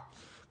hookup. Ah.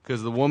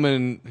 Because the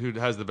woman who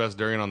has the best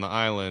durian on the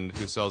island,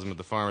 who sells them at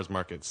the farmer's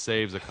market,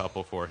 saves a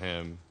couple for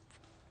him,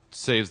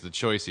 saves the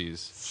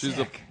choices. She's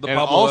the And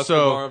Pablo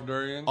Escobar of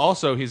durian.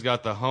 also, he's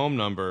got the home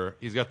number.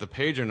 He's got the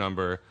pager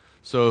number.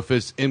 So if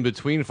it's in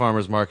between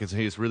farmers markets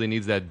and he just really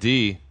needs that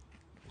D,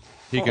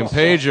 he can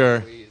page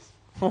her.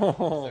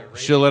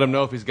 She'll let him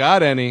know if he's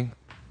got any.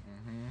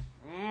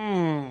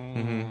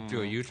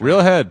 Do a U-turn. Real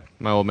head,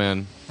 my old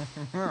man.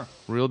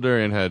 Real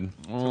durian head.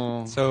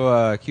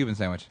 So, Cuban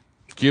sandwich.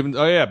 Cuban.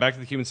 Oh yeah, back to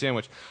the Cuban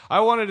sandwich. I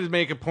wanted to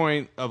make a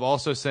point of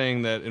also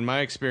saying that in my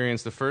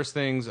experience, the first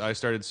things I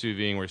started sous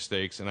videing were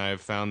steaks, and I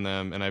have found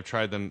them and I've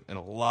tried them in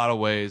a lot of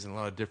ways, in a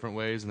lot of different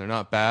ways, and they're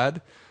not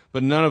bad.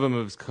 But none of them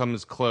have come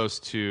as close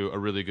to a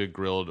really good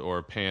grilled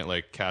or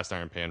cast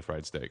iron pan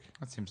fried steak.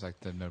 That seems like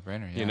the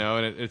no-brainer. Yeah. You know,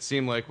 and it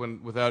seemed like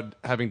without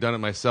having done it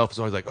myself, it's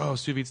always like, oh,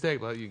 sous vide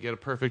steak, well, you get a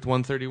perfect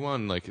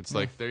 131. Like it's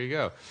like there you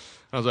go.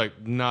 I was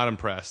like not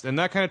impressed, and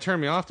that kind of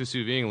turned me off to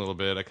sous videing a little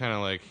bit. I kind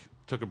of like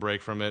took a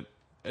break from it.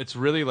 It's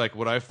really like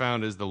what I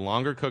found is the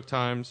longer cook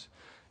times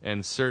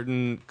and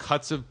certain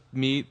cuts of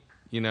meat.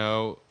 You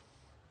know,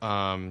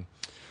 the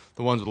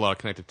ones with a lot of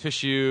connective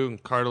tissue,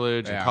 and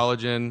cartilage, and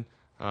collagen.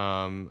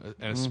 And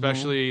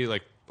especially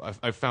like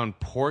I've found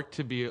pork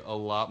to be a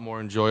lot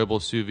more enjoyable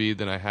sous vide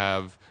than I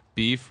have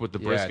beef with the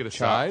brisket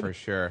aside. For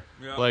sure.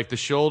 Yeah. Like the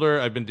shoulder,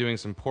 I've been doing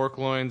some pork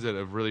loins that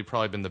have really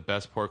probably been the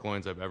best pork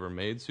loins I've ever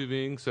made sous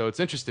videing. So it's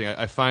interesting.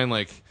 I find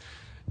like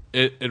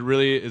it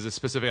really is a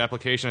specific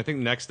application. I think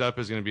next up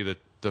is going to be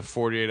the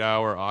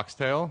 48-hour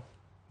oxtail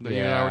that you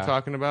and I were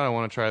talking about. I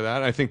want to try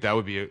that. I think that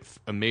would be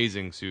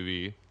amazing sous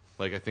vide.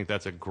 Like I think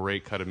that's a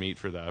great cut of meat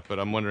for that. But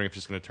I'm wondering if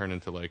it's going to turn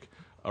into like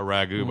a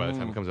ragu by the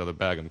time it comes out of the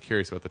bag. I'm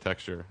curious about the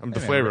texture. The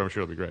flavor, I'm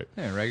sure it'll be great.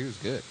 Yeah, ragu's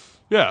good.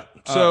 Yeah.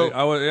 So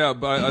I would, yeah,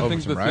 but I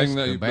think the rice, thing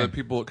good bang. that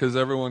people, because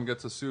everyone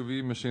gets a sous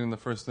vide machine, and the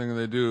first thing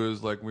they do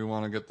is like, we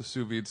want to get the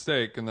sous vide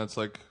steak, and that's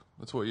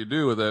what you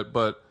do with it.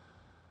 But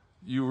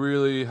you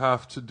really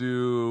have to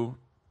do.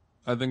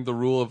 I think the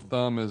rule of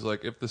thumb is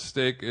like, if the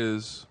steak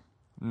is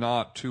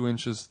not 2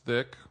 inches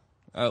thick,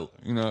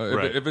 you know,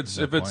 Right. if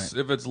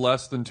it's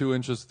less than 2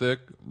 inches thick,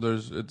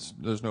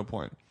 there's no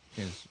point.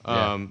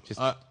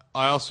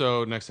 I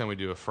also, next time we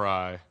do a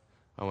fry,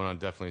 I want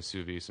to definitely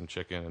sous vide some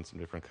chicken and some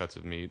different cuts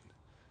of meat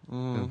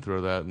and throw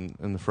that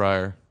in the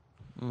fryer.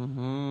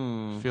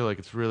 I feel like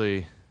it's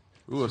really,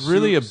 it's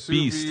really a sous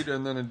beast. vide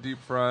and then a deep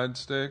fried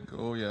steak.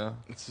 Oh yeah,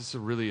 It's just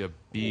really a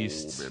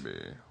beast oh, baby.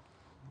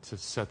 to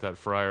set that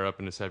fryer up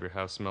and just have your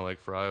house smell like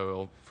fry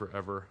oil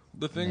forever.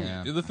 The thing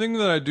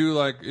that I do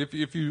like,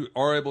 if you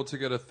are able to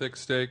get a thick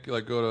steak,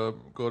 like go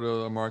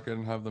to a market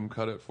and have them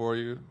cut it for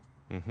you,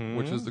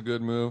 which is the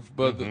good move.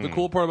 But the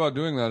cool part about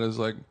doing that is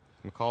like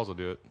McCall's will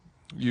do it.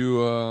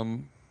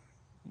 you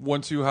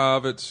once you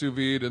have it sous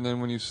vide, and then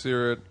when you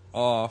sear it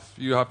off,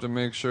 you have to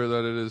make sure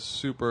that it is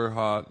super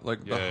hot,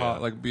 like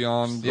like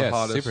beyond the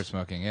hottest. Super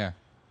smoking. Yeah.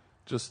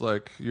 Just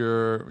like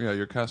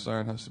your cast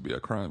iron has to be a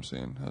crime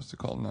scene, has to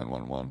call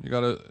 911.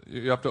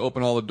 You have to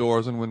open all the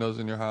doors and windows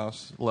in your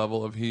house,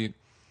 level of heat.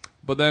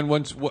 But then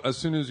as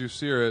soon as you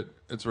sear it,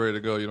 it's ready to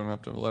go. You don't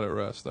have to let it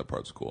rest. That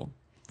part's cool.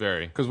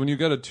 Very. Because when you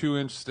get a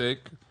 2-inch steak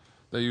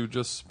that you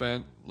just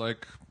spent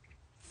like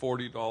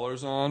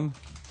 $40 on,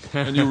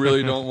 and you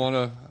really don't want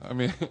to, I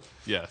mean,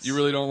 Yes. you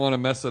really don't want to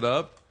mess it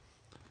up,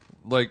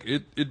 like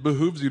it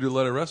behooves you to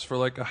let it rest for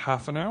like a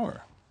half an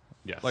hour.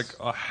 Yes. Like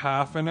a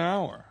half an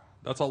hour.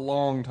 That's a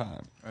long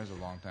time. That was a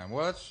long time.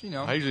 Well, it's,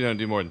 I usually don't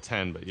do more than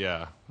 10, but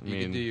yeah.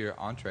 you can do your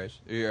entrees,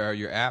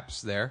 your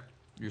apps there,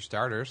 your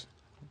starters.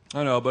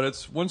 I know, but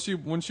it's once you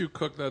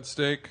cook that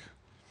steak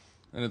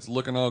and it's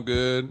looking all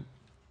good,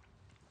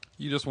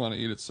 you just want to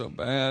eat it so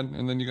bad,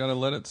 and then you got to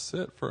let it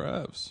sit for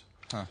evs.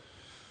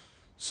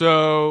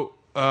 So,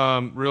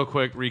 real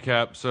quick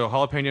recap. So,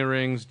 jalapeno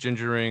rings,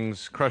 ginger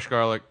rings, crushed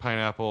garlic,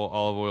 pineapple,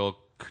 olive oil,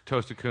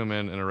 toasted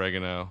cumin, and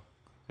oregano,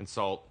 and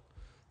salt.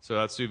 So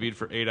that's sous vide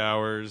for 8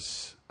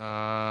 hours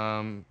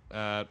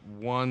at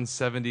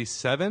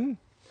 177.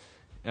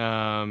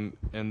 And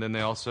then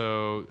they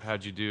also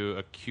had you do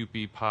a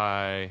Kewpie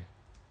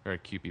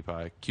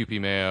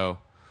mayo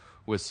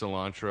with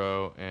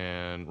cilantro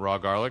and raw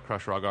garlic,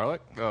 crushed raw garlic.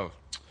 Oh.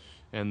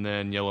 And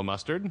then yellow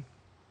mustard.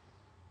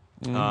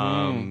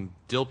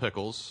 Dill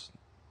pickles.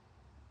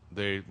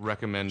 They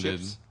recommended.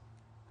 Chips.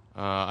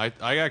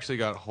 I actually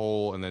got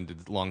whole and then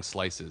did long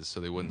slices so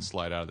they wouldn't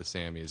slide out of the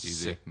Sammy as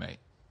easy. Sick, mate.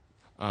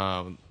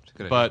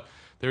 But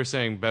they were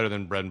saying better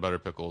than bread and butter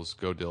pickles,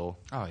 go dill.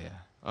 Oh yeah.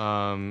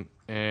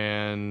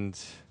 And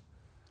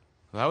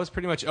that was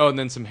pretty much. Oh, and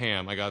then some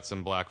ham. I got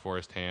some Black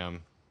Forest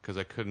ham because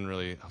I couldn't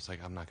really. I was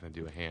like, I'm not going to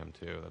do a ham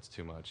too. That's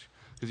too much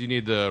because you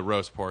need the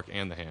roast pork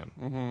and the ham,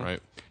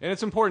 right? And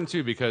it's important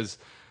too because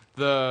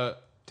the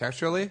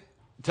Texturally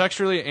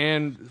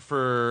and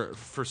for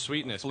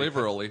sweetness,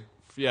 Flavorally.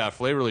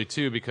 Flavorly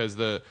too because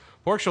the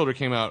pork shoulder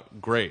came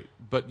out great,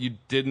 but you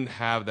didn't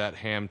have that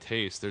ham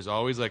taste. There's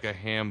always like a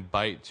ham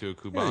bite to a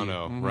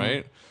Cubano,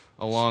 right?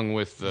 Along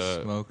with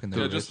the smoke and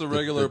the Just the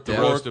regular the pork.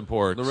 roasted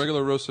pork. The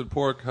regular roasted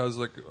pork has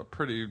like a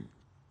pretty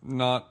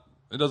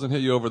it doesn't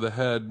hit you over the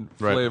head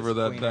Right. flavor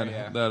that Cleaner,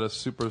 yeah. that a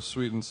super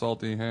sweet and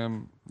salty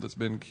ham that's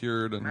been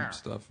cured and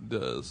stuff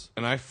does.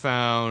 And I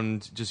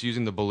found just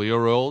using the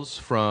bolillo rolls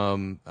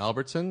from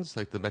Albertsons,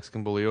 like the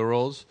Mexican bolillo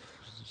rolls,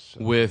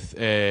 with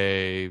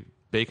a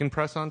bacon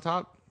press on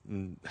top,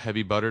 and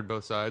heavy buttered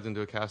both sides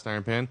into a cast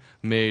iron pan,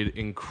 made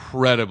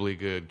incredibly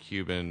good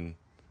Cubano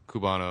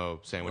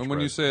sandwich And when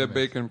you bread. say a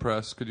bacon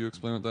press, could you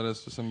explain what that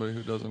is to somebody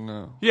who doesn't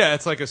know? Yeah,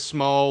 it's like a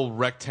small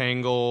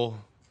rectangle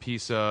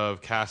piece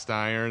of cast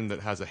iron that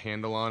has a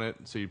handle on it.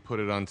 So you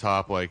put it on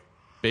top like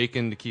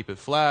bacon to keep it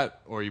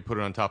flat, or you put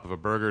it on top of a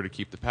burger to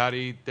keep the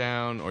patty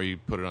down, or you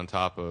put it on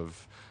top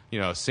of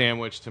a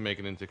sandwich to make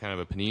it into kind of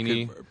a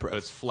panini. But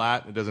it's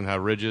flat. It doesn't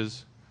have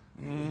ridges.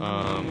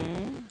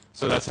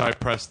 So that's how I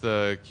pressed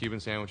the Cuban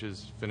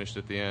sandwiches, finished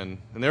at the end.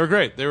 And they were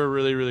great. They were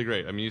really, really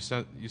great. I mean,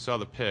 you saw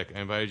the pic. I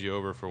invited you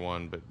over for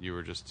one, but you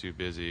were just too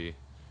busy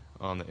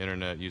on the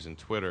internet using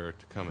Twitter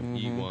to come and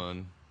eat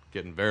one,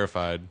 getting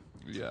verified.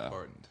 Yeah.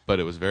 But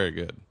it was very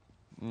good.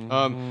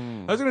 I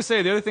was gonna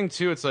say the other thing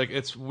too. It's like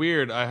it's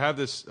weird. I had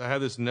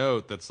this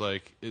note that's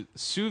like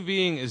sous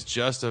videing is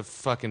just a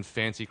fucking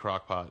fancy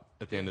crock pot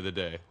at the end of the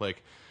day.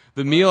 Like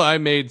the meal I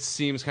made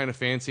seems kind of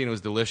fancy and it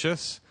was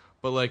delicious,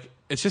 but like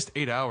it's just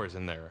 8 hours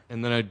in there,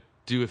 and then I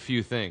do a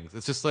few things.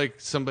 It's just like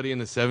somebody in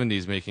the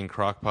 70s making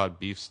crock pot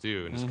beef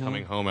stew and just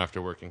coming home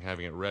after work and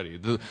having it ready.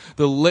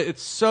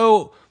 It's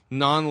so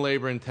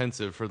non-labor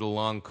intensive for the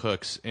long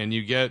cooks, and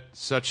you get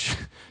such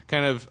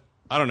kind of,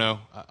 I don't know,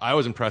 I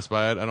was impressed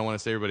by it. I don't want to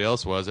say everybody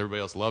else was.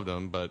 Everybody else loved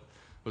them, but it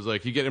was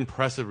like you get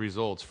impressive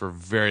results for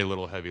very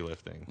little heavy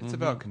lifting. It's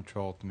about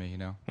control to me,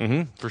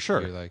 For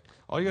sure. You're like,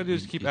 all you got to do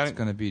is keep adding. It's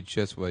going to be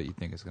just what you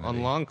think it's going to be.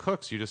 On long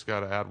cooks, you just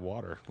got to add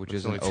water, which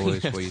That's the isn't only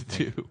thing always what you have to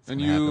think do. it's going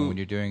to happen when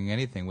you're doing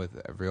anything with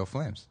real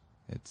flames.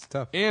 It's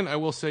tough. And I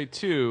will say,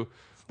 too,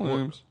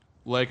 Flames.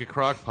 like a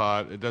crock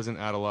pot, it doesn't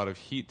add a lot of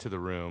heat to the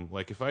room.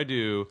 Like if I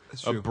do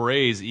a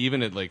braise,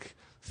 even at like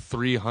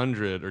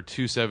 300 or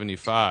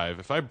 275,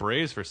 if I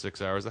braise for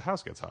 6 hours, the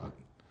house gets hot.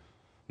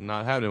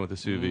 Not happening with the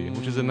sous vide,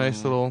 which is a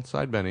nice little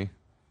side Benny.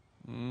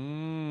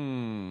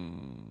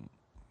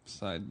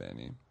 Side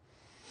Benny.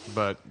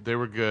 But they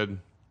were good.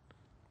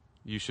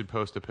 You should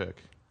post a pic.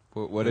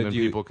 What and did then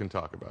you? people can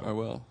talk about I it.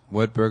 will.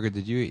 What burger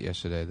did you eat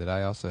yesterday that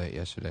I also ate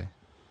yesterday?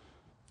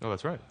 Oh,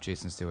 that's right.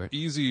 Jason Stewart.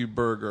 Easy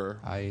burger.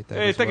 I ate that.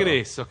 Hey, as take well. it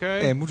easy,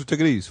 okay? Hey, mucho take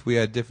it easy. We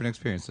had different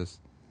experiences.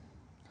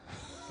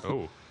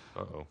 Oh,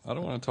 uh-oh. I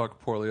don't want to talk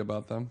poorly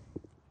about them.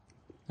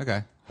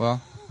 Okay.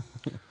 Well,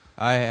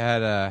 I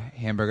had a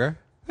hamburger.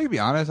 I can be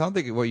honest. I don't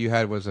think what you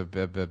had was a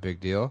big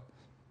deal.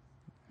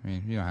 I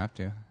mean, you don't have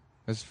to.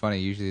 It's funny.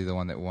 Usually, the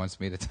one that wants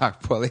me to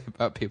talk poorly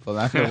about people,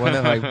 not the one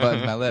that like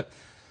buttons my lip.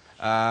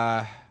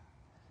 I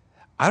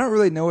don't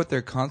really know what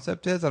their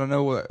concept is. I don't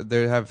know what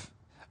they have.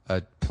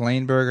 A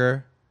plain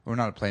burger, or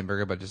not a plain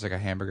burger, but just like a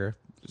hamburger,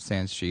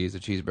 sans cheese, a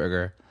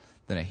cheeseburger,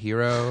 then a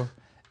hero,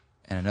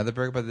 and another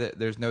burger. But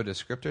there's no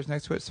descriptors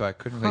next to it, so I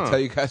couldn't really tell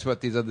you guys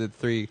what these other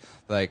three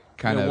like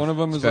kind of one of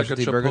them is like a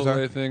specialty burgers are.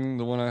 Chipotle thing.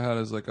 The one I had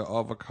is like an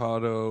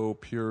avocado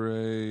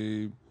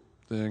puree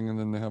thing, and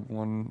then they have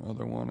one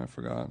other one I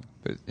forgot.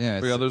 But yeah,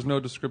 But yeah, there's no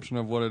description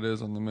of what it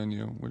is on the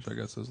menu, which I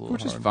guess is a little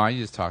which hard. is fine.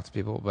 You just talk to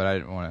people, but I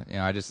didn't want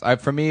to.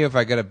 For me, if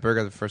I get a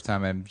burger the first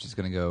time, I'm just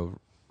gonna go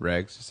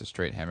regs, just a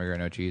straight hamburger,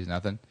 no cheese,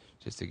 nothing,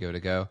 just to give it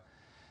a go.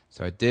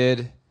 So I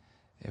did.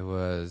 It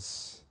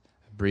was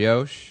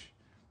brioche,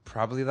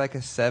 probably like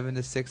a 7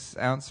 to 6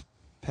 ounce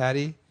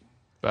patty,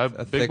 a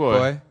Big thick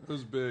boy. It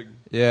was big.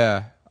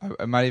 Yeah,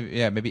 I might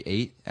even, maybe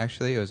 8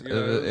 actually. It was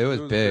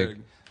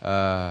big.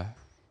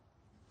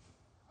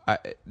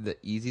 The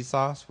easy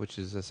sauce, which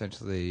is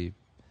essentially,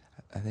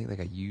 I think like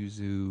a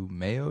yuzu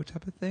mayo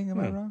type of thing. Am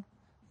I wrong?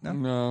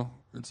 No,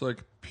 it's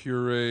like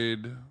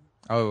pureed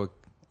Oh,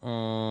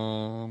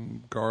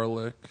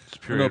 garlic.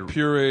 pureed-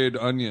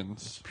 Pureed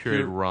onions.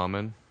 Pureed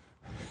ramen.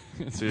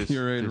 It's So you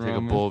pureed take a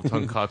ramen. bowl of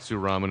tonkatsu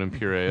ramen and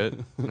puree it.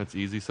 That's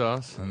easy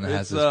sauce. and it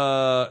has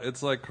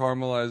It's like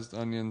caramelized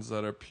onions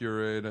that are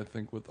pureed, I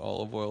think, with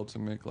olive oil to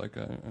make like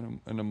an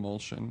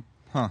emulsion.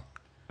 An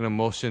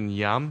emulsion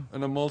yam.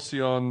 An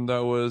emulsion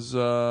that was,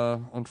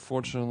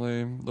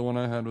 unfortunately, the one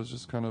I had was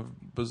just kind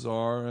of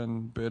bizarre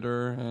and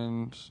bitter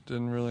and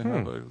didn't really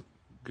have a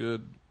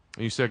good.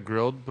 You said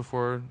grilled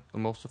before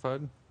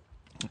emulsified?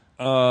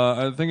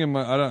 I think it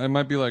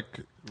might be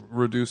like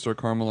reduced or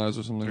caramelized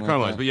or something They're like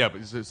caramelized, that. but yeah,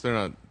 but they're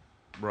not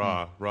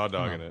raw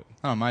dogging it.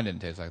 Oh, mine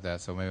didn't taste like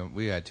that. So maybe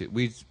we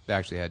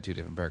actually had 2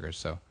 different burgers.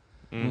 So,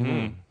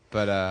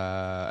 but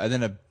and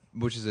then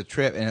which is a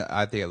trip, and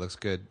I think it looks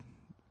good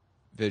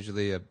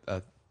visually.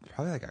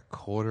 Probably like a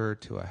quarter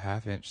to a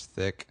half inch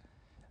thick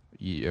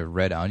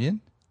red onion,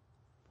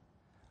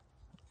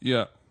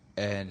 Yeah.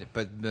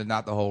 but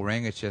not the whole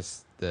ring. It's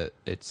just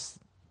it's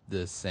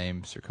the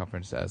same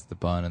circumference as the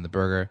bun and the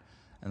burger,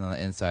 and on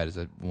the inside is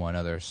one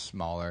other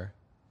smaller,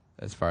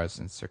 as far as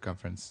in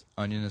circumference,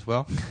 onion as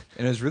well,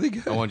 and it was really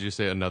good. I wanted you to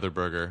say another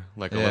burger,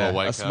 like a little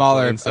white a Castle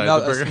smaller, inside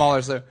the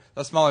burger.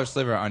 a smaller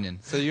sliver of onion.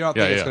 So you don't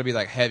think it's yeah. going to be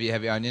like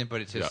heavy onion,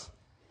 but it's just,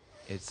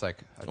 it's like.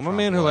 I'm a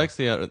man who likes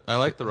I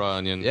like the raw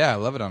onion. Yeah, I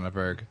love it on a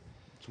burger,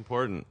 It's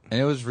important.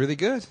 and it was really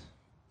good.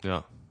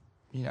 Yeah.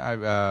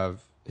 I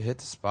hit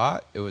the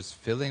spot. It was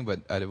filling,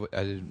 but I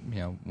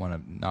didn't want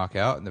to knock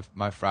out. And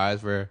my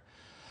fries were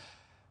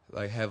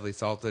like heavily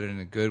salted in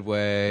a good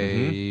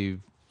way,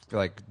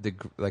 like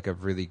a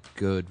really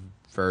good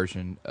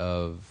version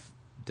of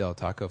Del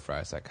Taco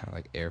fries, that kind of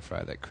like air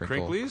fry, that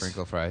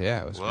crinkle fry.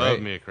 Yeah, it was Love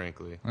great. me a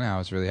crinkly. Yeah, I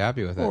was really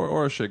happy with it.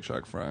 Or a Shake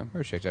Shack fry.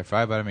 Or Shake Shack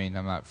fry, but I mean,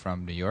 I'm not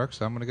from New York,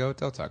 so I'm gonna go with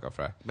Del Taco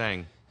fry.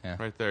 Bang. Yeah.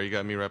 Right there. You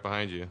got me right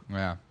behind you.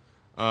 Yeah.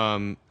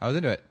 I was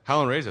into it.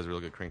 Howlin' Ray's has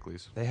really good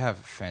crinklies. They have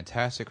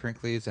fantastic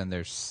crinklies, and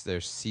their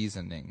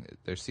seasoning,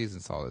 their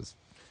seasoned salt is.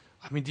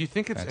 I mean, do you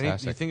think it's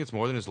Fantastic. do you think it's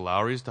more than just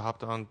Lowry's to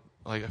hop on?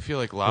 Like, I feel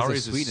like There's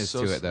Lowry's a sweetness is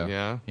so to it, though.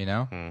 Yeah, You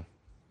know?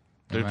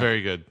 they're Right.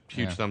 very good.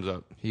 Huge Yeah. thumbs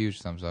up.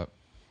 Huge thumbs up.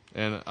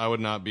 And I would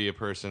not be a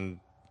person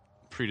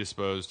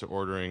predisposed to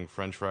ordering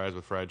French fries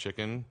with fried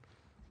chicken,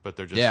 but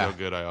they're just Yeah. so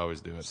good. I always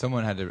do it.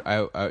 Someone had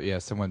to. Yeah,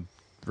 someone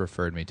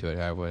referred me to it.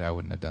 I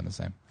wouldn't have done the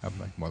same. I'm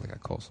more like a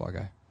coleslaw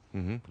guy.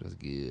 Mm-hmm. But it was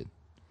good.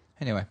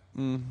 Anyway,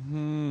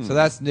 so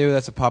that's new.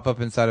 That's a pop up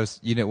inside of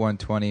Unit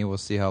 120. We'll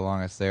see how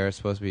long it's there. It's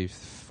supposed to be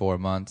 4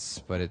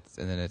 months, but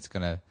then it's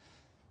gonna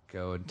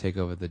go and take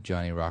over the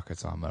Johnny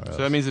Rockets on Melrose.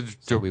 So that means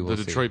So we will the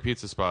see. Detroit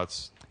pizza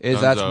spots. That's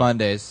Dunzo.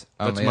 Mondays.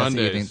 That's the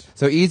Mondays. evening.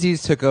 So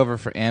Easy's took over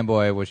for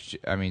Amboy, which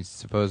I mean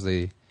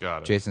supposedly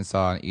Got it. Jason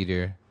saw on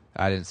Eater.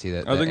 I didn't see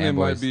that. I think they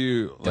Amboy's might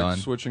be like done.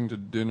 switching to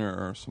dinner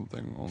or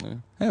something only.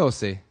 Hey, we'll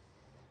see.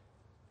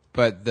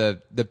 But the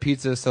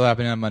pizza is still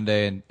happening on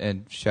Monday,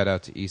 and shout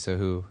out to Issa,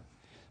 who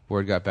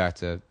word got back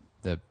to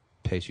the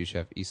pastry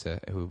chef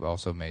Issa, who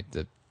also made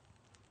the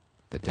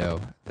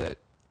dough that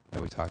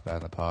we talked about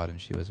in the pod,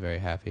 and she was very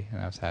happy, and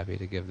I was happy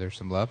to give her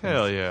some love.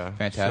 Hell It's yeah!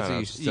 fantastic! Shout You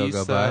out should still go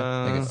Issa.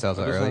 by. I think it sells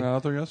I out just early. hung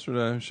out there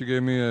yesterday. She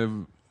gave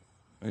me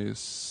a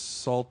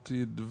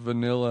salted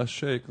vanilla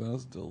shake. That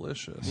was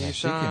delicious. Yeah,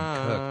 she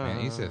can cook,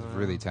 man. Issa's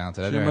really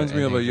talented. I've She never reminds had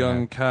me of a anything from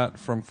young cat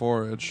from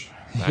Forage.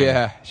 her.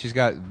 Yeah, she's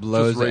got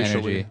loads of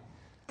racially.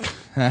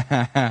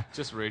 energy.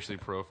 Just racially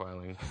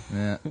profiling.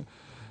 Yeah.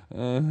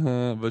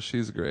 But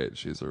she's great.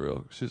 She's a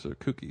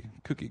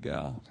kooky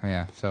gal.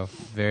 Yeah, so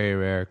very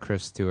rare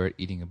Chris Stewart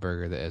eating a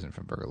burger that isn't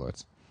from Burger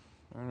Lords.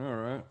 I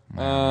know,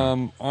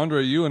 right?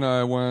 Andre, you and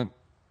I went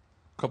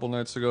a couple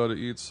nights ago to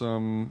eat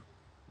some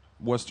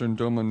Western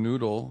Doma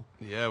noodle.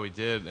 Yeah, we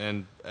did,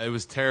 and it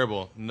was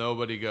terrible.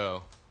 Nobody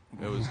go.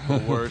 It was the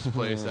worst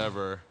place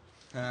ever.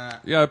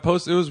 Yeah, it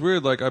was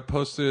weird. Like I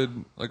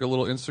posted like a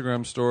little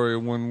Instagram story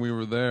when we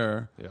were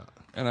there, Yeah.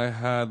 and I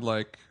had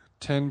like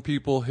 10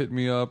 people hit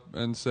me up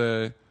and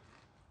say,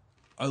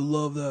 "I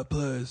love that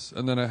place,"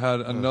 and then I had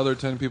another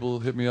 10 people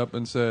hit me up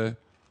and say,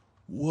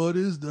 "What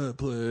is that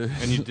place?"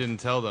 And you didn't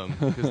tell them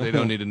because they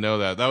don't need to know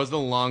that. That was the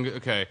longest.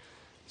 Okay,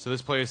 so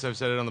this place, I've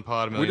said it on the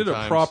pod a We million did a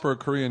times. proper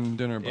Korean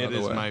dinner, by It the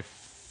is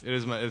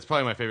way. it's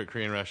probably my favorite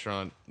Korean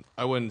restaurant.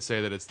 I wouldn't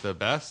say that it's the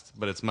best,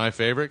 but it's my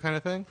favorite kind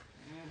of thing.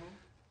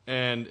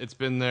 And it's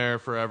been there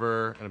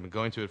forever, and I've been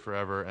going to it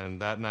forever.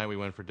 And that night we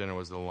went for dinner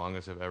was the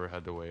longest I've ever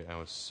had to wait. I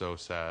was so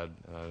sad,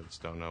 and I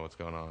just don't know what's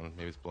going on.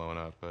 Maybe it's blowing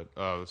up, but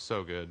oh, it was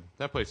so good.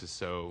 That place is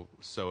so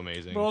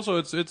amazing. But also,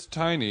 it's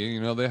tiny.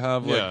 You know, they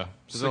have like Yeah,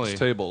 there's 6 only-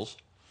 tables.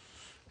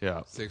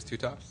 Yeah. 6 two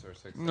tops or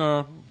 6?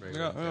 No,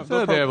 Regular. yeah, I feel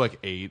like they have like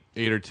eight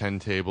or 10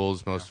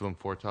 tables, most of them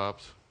 4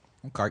 tops.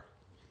 Okay.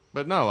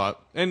 But not a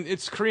lot. And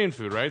it's Korean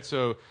food, right?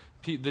 So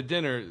the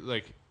dinner,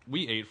 like,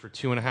 we ate for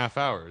 2.5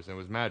 hours, and it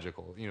was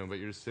magical, you know, but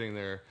you're just sitting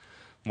there,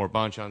 more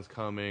banchans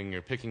coming,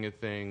 you're picking at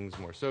things,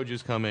 more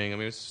soju's coming. I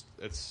mean,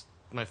 it's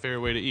my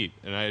favorite way to eat.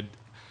 And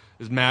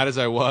as mad as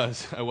I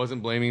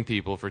wasn't blaming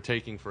people for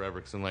taking forever,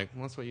 because I'm like,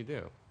 well, that's what you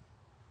do,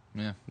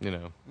 Yeah. you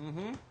know. You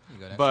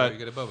got extra, But- you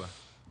get a boba.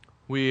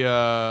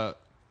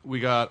 We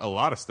got a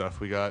lot of stuff.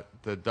 We got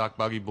the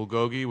dakbagi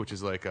bulgogi, which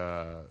is like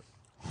a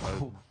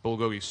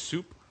bulgogi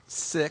soup.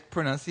 Sick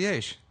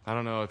pronunciation. I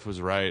don't know if it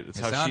was right. It's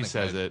It how she sounded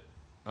says good. it.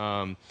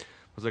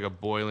 It was like a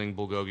boiling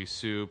bulgogi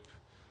soup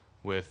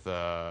with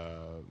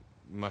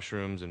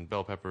mushrooms and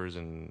bell peppers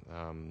and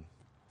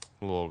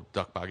little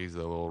dakbagis,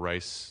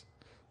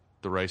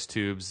 the rice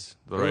tubes,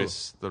 the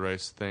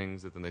rice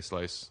things that then they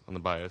slice on the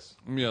bias.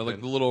 yeah,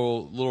 like the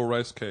little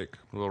rice cake.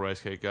 Little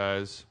rice cake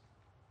guys.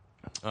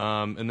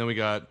 And then we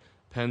got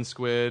pen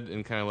squid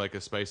in kind of like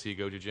a spicy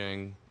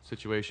gochujang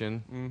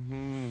situation.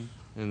 Mm-hmm.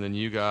 And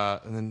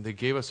then they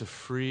gave us a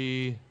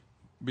free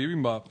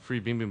Bibimbap.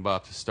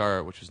 bibimbap to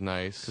start, which was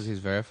nice. Because he's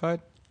verified?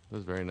 It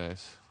was very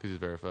nice because he's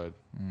verified.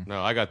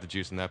 No, I got the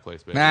juice in that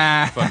place, baby.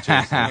 Nah. Fuck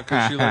Jason.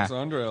 Because she likes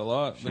Andre a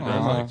lot. She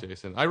does like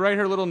Jason. I write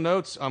her little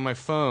notes on my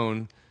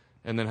phone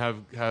and then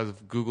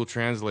have Google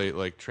translate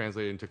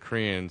into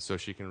Korean so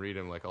she can read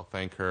them. Like I'll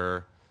thank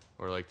her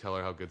or like tell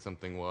her how good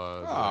something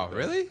was. or Oh, like that.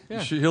 really? Yeah.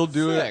 He'll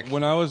do Sick. it.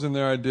 When I was in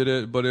there, I did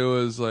it, but it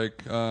was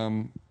like,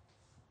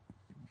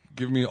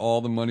 give me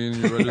all the money in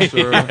your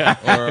register, or I'm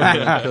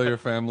gonna kill your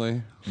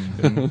family.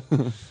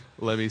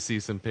 Let me see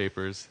some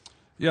papers.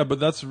 Yeah, but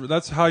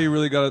that's how you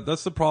really got it.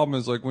 That's the problem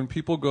is like when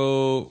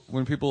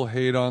people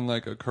hate on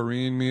like a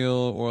Korean meal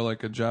or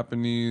like a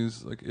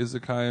Japanese like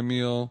izakaya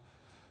meal,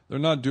 they're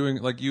not doing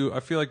like you.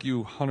 I feel like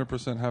you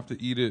 100% have to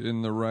eat it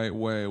in the right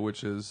way,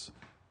 which is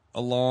a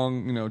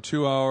long,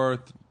 2-hour,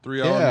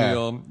 3-hour Yeah.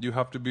 meal. You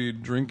have to be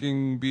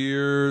drinking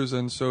beers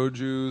and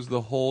soju's the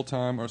whole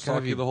time, or Gotta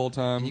sake be- the whole And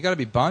time. you got to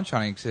be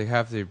bonchoning to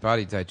have your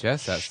body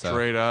digest that stuff.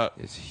 Straight up.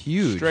 It's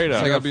huge. Straight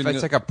up. It's Gotta be like,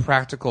 it's like a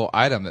practical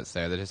item that's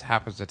there that just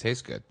happens to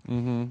taste good.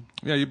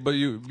 Yeah, but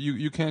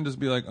you can't just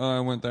be like, oh, I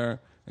went there,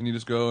 and you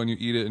just go and you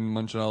eat it and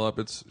munch it all up.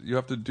 You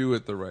have to do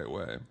it the right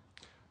way.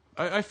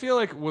 I feel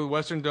like with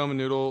Western Dome and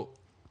Noodle,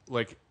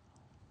 like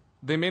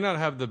they may not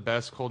have the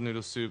best cold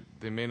noodle soup,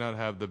 they may not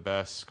have the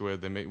best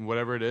squid, they may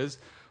whatever it is,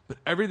 but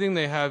everything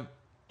they have,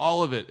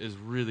 all of it is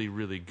really,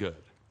 really good.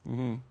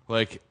 Mm-hmm.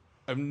 Like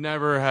I've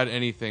never had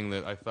anything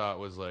that I thought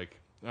was like,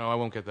 oh, I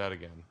won't get that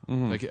again.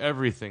 Mm-hmm. Like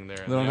everything there.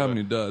 They don't have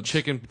any duds.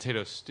 Chicken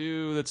potato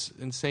stew that's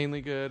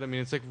insanely good. I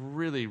mean, it's like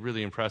really,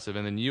 really impressive.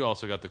 And then you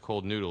also got the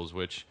cold noodles,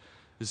 which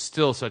is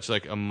still such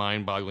like a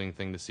mind-boggling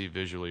thing to see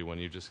visually when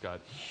you've just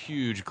got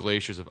huge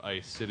glaciers of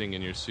ice sitting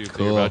in your soup that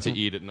you're about to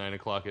eat at 9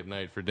 o'clock at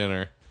night for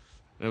dinner.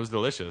 And it was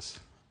delicious.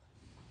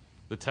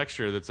 The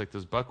texture that's like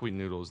those buckwheat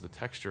noodles, the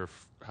texture,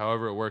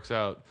 however it works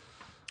out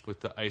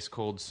with the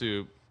ice-cold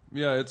soup.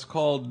 Yeah, it's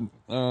called,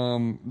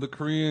 the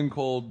Korean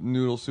cold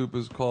noodle soup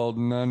is called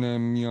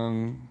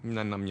nanemyeon.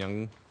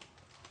 Nanemyeon.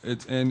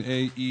 It's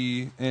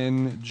Naengmyeon.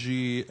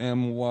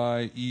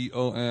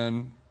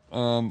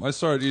 I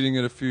started eating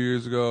it a few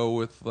years ago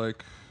with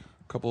like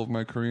a couple of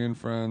my Korean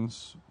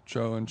friends,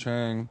 Cho and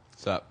Chang.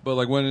 What's up? But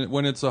like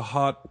when it's a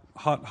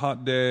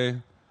hot day,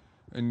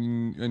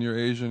 and you're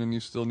Asian and you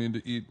still need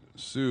to eat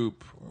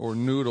soup or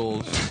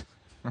noodles,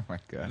 Oh my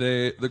god.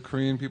 the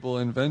Korean people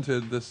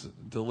invented this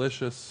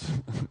delicious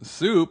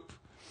soup.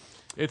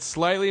 It's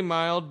slightly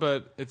mild,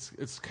 but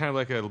it's kind of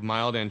like a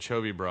mild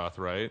anchovy broth,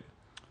 right?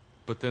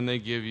 But then they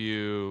give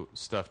you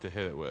stuff to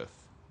hit it with.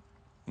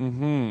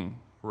 Mm-hmm.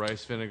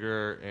 Rice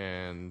vinegar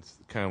and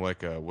kind of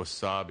like a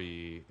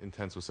wasabi,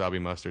 intense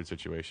wasabi mustard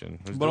situation.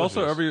 But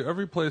also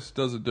every place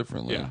does it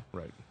differently. Yeah,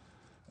 right.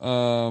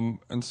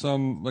 And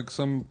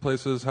some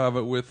places have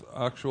it with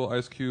actual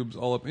ice cubes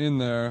all up in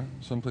there.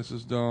 Some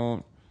places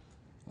don't.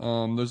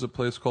 There's a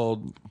place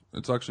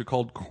it's actually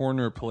called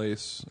Corner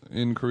Place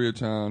in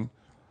Koreatown,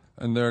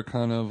 and they're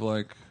kind of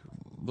like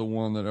the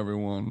one that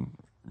everyone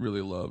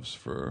really loves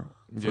for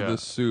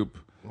this soup.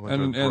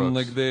 And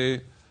like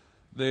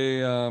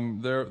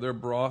their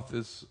broth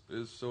is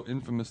so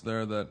infamous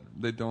there that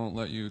they don't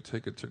let you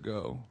take it to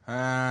go,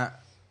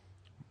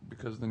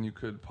 because then you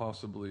could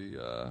possibly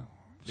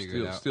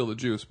steal the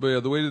juice. But yeah,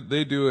 the way that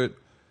they do it,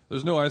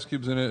 there's no ice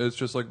cubes in it. It's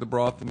just like the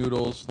broth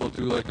noodles. They'll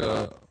do like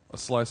a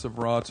slice of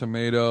raw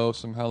tomato,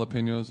 some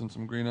jalapenos, and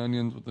some green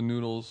onions with the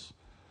noodles.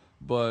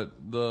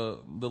 But the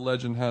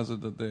legend has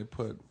it that they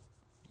put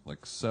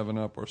like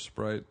 7-Up or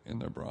Sprite in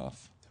their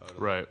broth. Totally.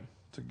 Right.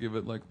 To give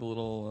it like the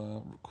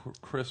little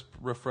crisp,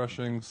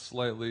 refreshing,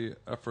 slightly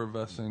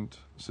effervescent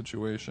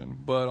situation.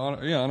 But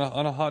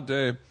on a hot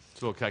day,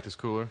 it's a little cactus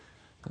cooler.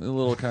 A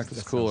little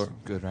cactus cooler.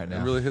 Good right now.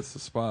 It really hits the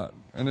spot,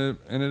 and it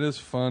is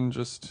fun.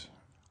 It's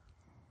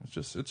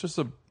just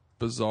a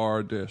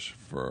bizarre dish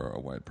for a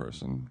white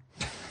person,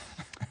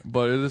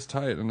 but it is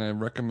tight, and I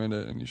recommend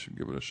it. And you should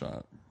give it a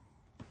shot.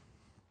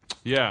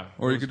 Yeah,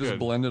 or you could just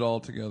blend it all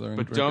together. And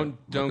but don't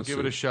give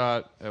it a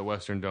shot at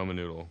Western Doma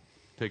Noodle.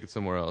 Take it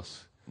somewhere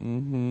else.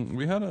 Mm-hmm.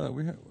 We had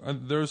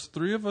there's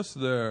 3 of us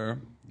there.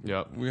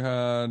 Yep. We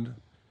had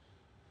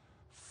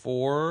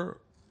 4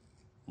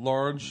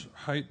 large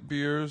height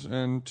beers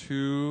and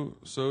 2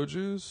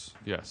 sojus.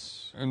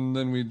 Yes. And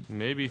then we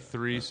maybe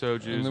 3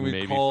 sojus, and then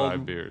maybe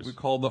 5 beers. We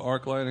called the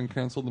ArcLight and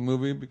canceled the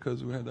movie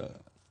because we had that.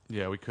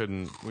 Yeah, we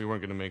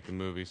weren't going to make the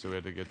movie, so we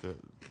had to get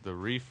the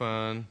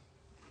refund.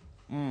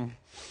 And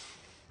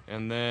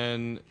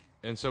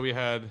so we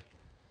had,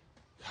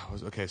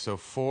 so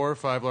 4 or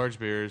 5 large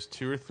beers,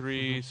 2 or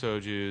 3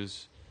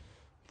 sojus,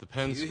 the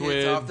pen squid,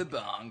 hits off the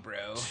bong,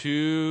 bro.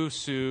 2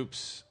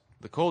 soups,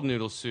 the cold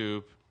noodle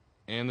soup,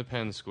 and the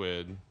pen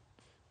squid,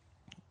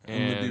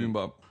 and the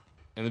bibimbap.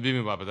 And the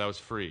bibimbap, but that was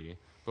free.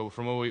 But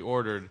from what we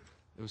ordered,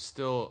 it was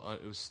still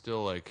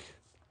like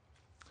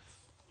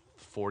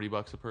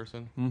 $40 a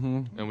person,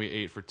 and we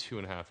ate for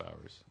 2.5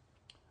 hours.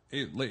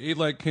 Ate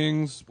like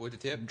kings. With the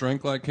tip.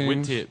 Drank like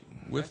kings.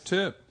 With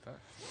tip.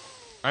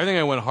 I think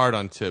I went hard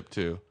on tip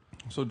too.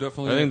 So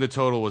definitely. I think the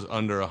total was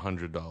under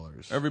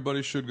 $100.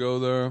 Everybody should go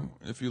there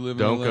if you live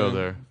in LA. LA. Don't go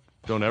there.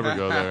 Don't ever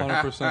go there.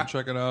 100%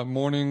 check it out.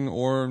 Morning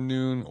or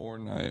noon or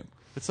night.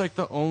 It's like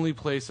the only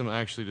place I'm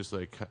actually just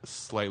like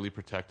slightly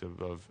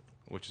protective of,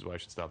 which is why I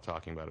should stop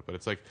talking about it. But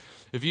it's like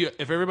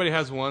if everybody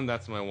has one,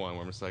 that's my one.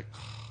 Where I'm just like,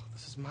 oh,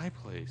 this is my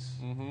place,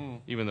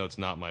 even though it's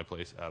not my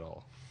place at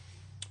all.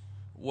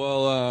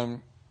 Well,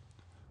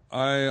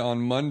 I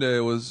on Monday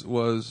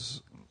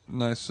was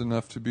nice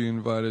enough to be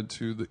invited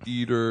to the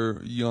Eater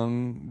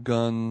Young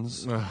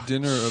Guns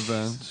dinner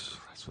event.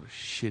 That's what a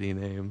shitty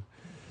name.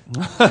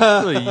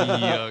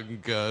 Young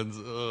Guns.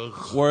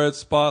 Ugh. Where it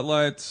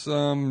spotlights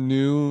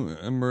new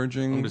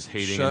emerging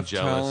chef jealous.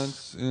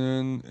 talents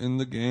in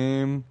the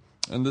game.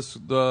 And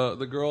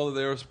the girl that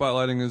they were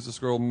spotlighting is this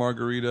girl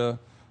Margarita,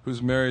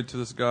 who's married to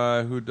this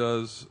guy who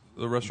does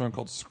the restaurant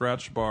called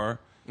Scratch Bar.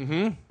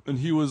 Mm-hmm. And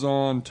he was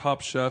on Top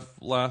Chef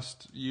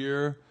last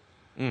year.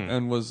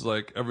 And was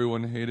like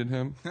everyone hated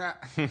him.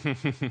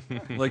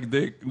 like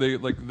they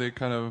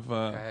kind of.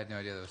 I had no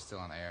idea that was still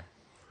on air.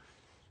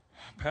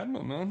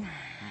 Padma, man.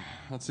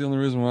 That's the only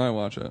reason why I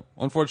watch it.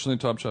 Unfortunately,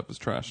 Top Chef is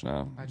trash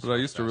now, but I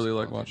used to really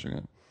like watching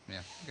it.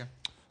 Yeah.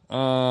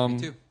 Okay. Me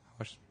too.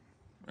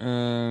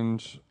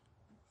 And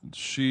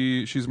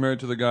she's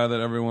married to the guy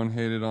that everyone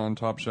hated on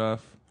Top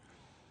Chef.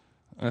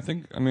 I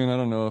think, I mean, I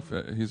don't know if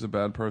he's a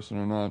bad person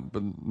or not,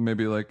 but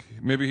maybe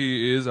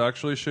he is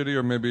actually shitty,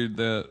 or maybe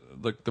the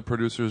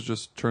producers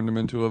just turned him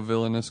into a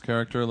villainous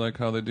character, like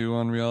how they do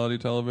on reality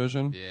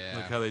television. Yeah.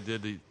 Like how they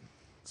did the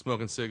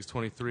Smoking Cigs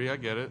 23. I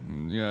get it.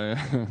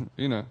 Yeah.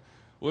 You know,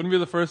 wouldn't be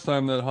the first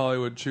time that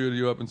Hollywood chewed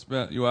you up and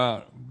spat you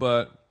out,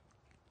 but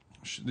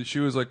she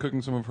was like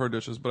cooking some of her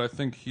dishes, but I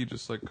think he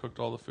just like cooked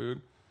all the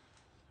food.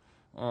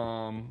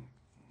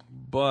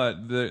 But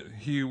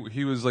he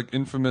was like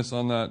infamous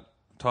on that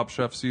Top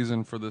Chef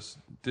season for this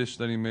dish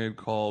that he made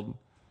called,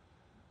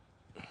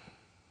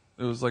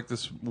 it was like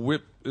this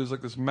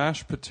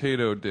mashed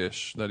potato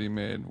dish that he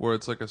made, where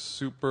it's like a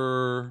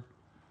super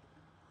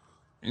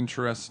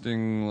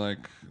interesting,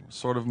 like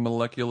sort of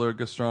molecular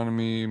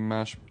gastronomy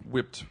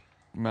whipped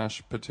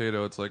mashed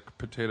potato. It's like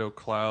potato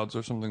clouds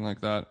or something like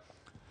that.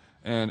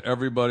 And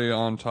everybody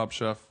on Top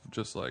Chef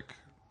just like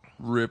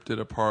ripped it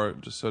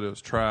apart, just said it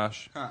was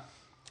trash. Huh.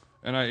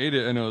 And I ate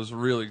it, and it was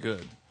really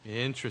good.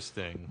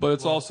 Interesting. But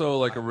it's also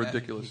like a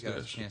ridiculous he got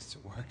dish. a chance to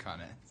work on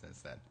it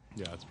since then.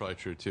 Yeah, that's probably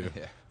true too.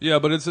 Yeah. Yeah,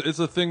 but it's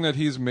a thing that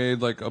he's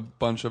made like a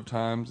bunch of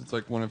times. It's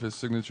like one of his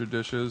signature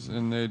dishes,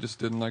 and they just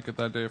didn't like it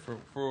that day for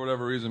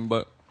whatever reason.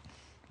 But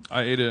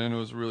I ate it, and it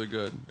was really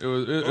good.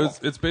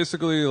 It's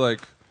basically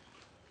like,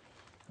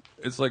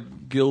 it's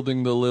like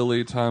gilding the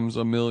lily times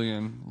a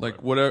million.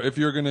 Like whatever, if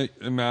you're gonna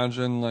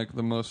imagine like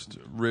the most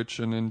rich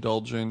and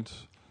indulgent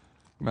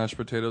mashed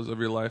potatoes of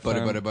your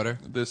lifetime, Butter.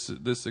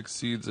 This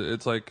exceeds it.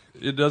 It's like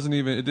it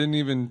didn't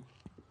even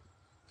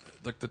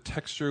like, the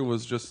texture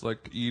was just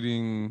like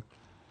eating,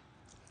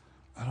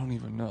 I don't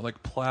even know,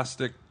 like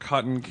plastic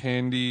cotton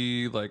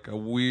candy, like a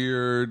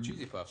weird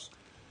Cheesy Puffs.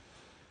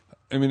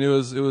 I mean, it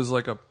was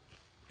like a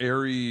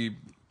airy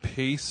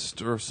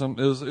paste or some.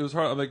 It was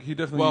hard. Like he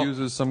definitely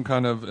uses some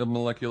kind of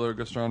molecular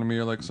gastronomy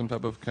or like some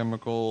type of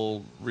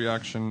chemical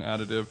reaction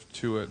additive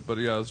to it. But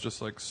yeah, it's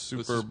just like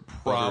super. This is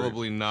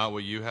probably not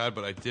what you had,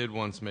 but I did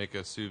once make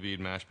a sous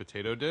vide mashed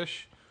potato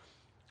dish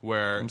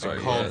where it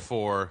called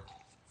for.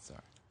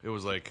 Sorry. It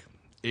was like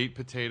 8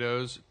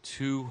 potatoes,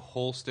 2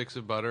 whole sticks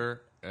of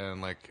butter,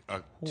 and like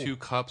 2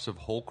 cups of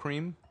whole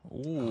cream.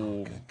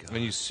 Ooh.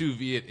 And you sous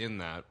vide it in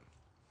that,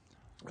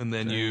 and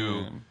then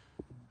you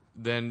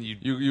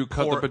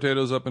cut the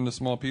potatoes up into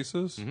small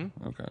pieces.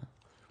 Mm-hmm. Okay.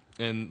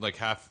 And like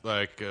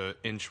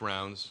inch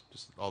rounds,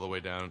 just all the way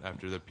down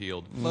after they're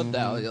peeled.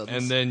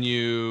 And then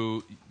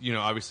you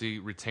obviously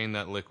retain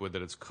that liquid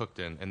that it's cooked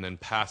in, and then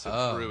pass it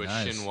through a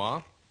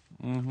chinois.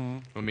 Mm-hmm.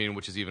 I mean,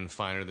 which is even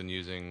finer than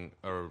using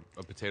a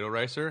potato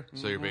ricer.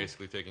 So you're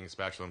basically taking a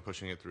spatula and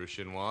pushing it through a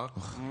chinois.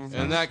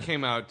 And that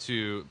came out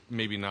to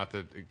maybe not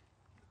the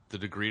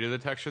degree to the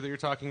texture that you're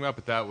talking about,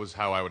 but that was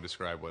how I would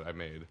describe what I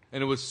made.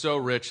 And it was so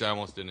rich, I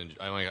almost didn't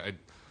enjoy it. It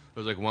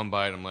was like one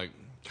bite, and I'm like,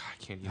 God,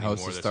 I can't eat any more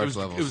of this. Starch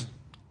levels? It was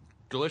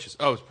delicious.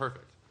 Oh, it was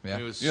perfect. Yeah.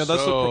 It was that's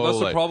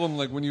the problem.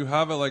 Like when you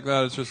have it like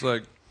that, it's just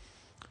like,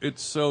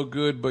 it's so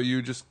good, but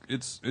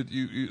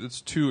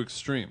it's too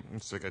extreme.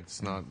 It's like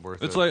it's not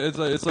worth It's it.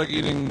 it's like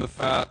eating the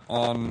fat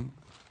on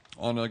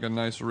like a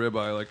nice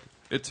ribeye. Like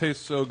it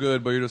tastes so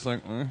good, but you're just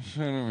like,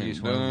 You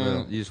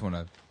just want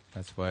to.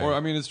 That's why. Or I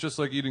mean, it's just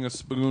like eating a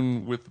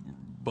spoon with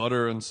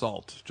butter and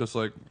salt. Just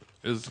like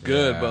it's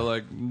good, but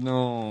like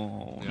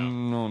no.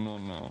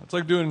 It's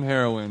like doing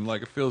heroin.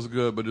 Like it feels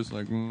good, but just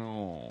like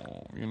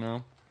no, you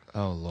know.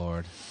 Oh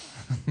Lord.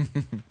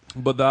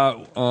 But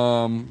that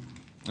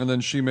and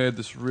then she made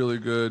this really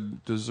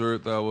good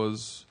dessert that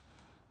was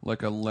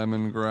like a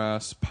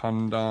lemongrass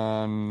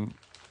pandan,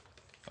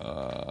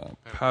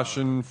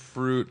 passion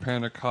fruit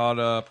panna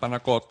cotta.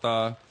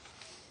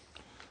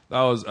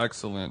 That was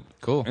excellent.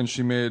 Cool. And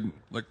she made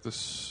like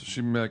this.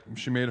 She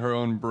made her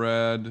own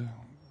bread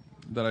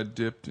that I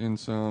dipped in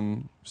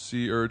some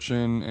sea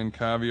urchin and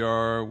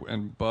caviar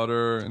and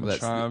butter and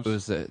chives. It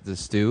was the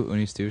stew,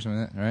 uni stew or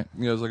something like that, right?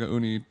 Yeah, it was like an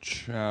uni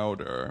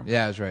chowder.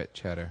 Yeah, that's right,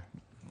 cheddar.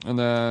 And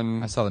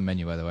then I saw the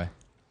menu, by the way.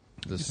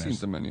 you seen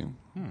the menu.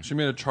 She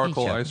made a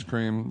charcoal Each ice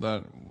cream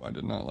that I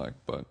did not like,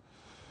 but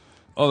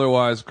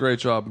otherwise, great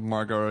job,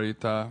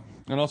 Margarita.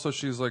 And also,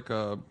 she's like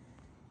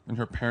and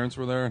her parents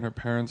were there, and her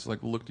parents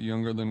like looked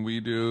younger than we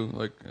do.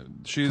 Like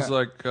she's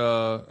like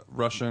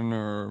Russian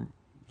or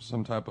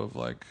some type of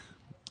like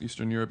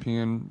Eastern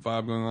European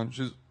vibe going on.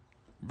 She's a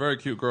very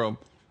cute girl,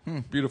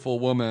 beautiful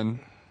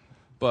woman,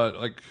 but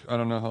like I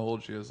don't know how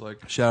old she is.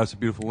 Like Shout out to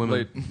beautiful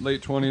women.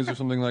 late 20s or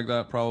something like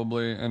that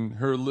probably. And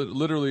her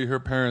literally her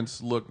parents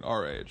looked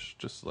our age,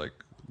 just like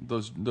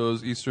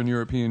those Eastern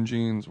European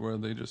genes where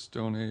they just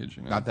don't age.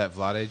 You know? Not that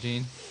Vlade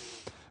gene.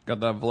 Got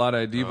that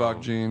Vlade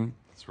Divac gene.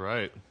 That's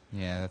right.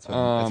 Yeah, that's what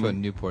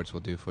Newports will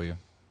do for you.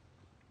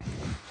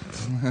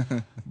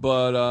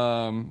 But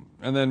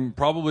and then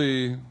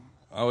probably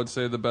I would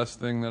say the best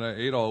thing that I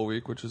ate all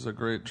week, which is a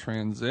great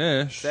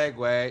transition,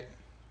 Segway.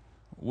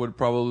 would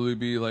probably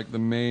be like the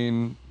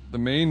main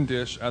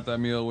dish at that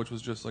meal, which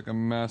was just like a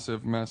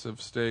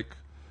massive steak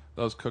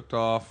that was cooked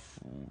off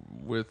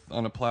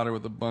on a platter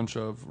with a bunch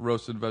of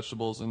roasted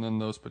vegetables and then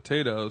those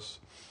potatoes.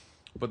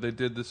 But they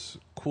did this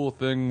cool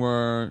thing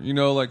where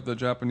like the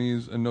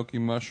Japanese enoki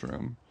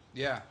mushroom.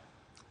 Yeah.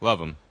 Love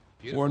them.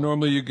 Or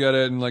normally you get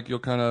it and like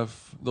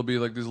there'll be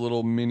like these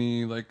little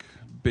mini like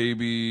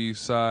baby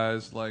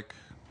size like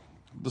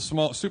the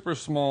super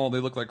small. They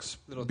look like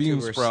Little bean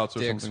tuber sprouts or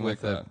sticks something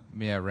like with that.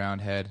 Yeah,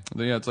 round head.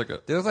 Yeah, it's like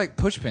a They look like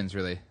push pins,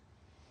 really.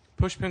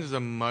 Push pins is a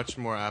much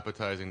more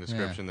appetizing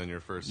description than your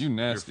first. You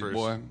nasty your first,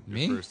 boy. Your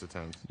Me? first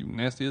attempt. you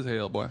nasty as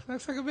hell, boy.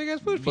 Looks like a big ass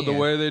push pin. But the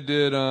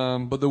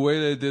way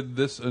they did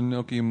this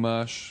enoki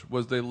mush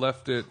was they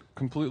left it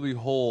completely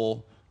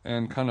whole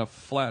and kind of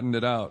flattened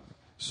it out.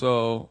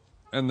 So,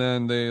 and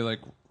then they like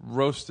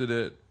roasted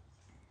it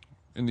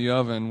in the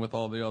oven with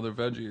all the other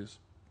veggies.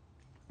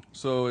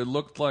 So it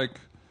looked like,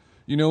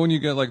 when you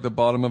get like the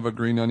bottom of a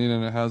green onion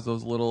and it has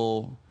those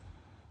little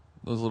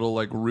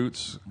like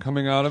roots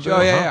coming out of it.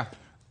 Oh yeah.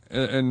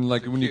 And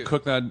like when you cute.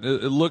 cook that,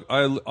 it looked.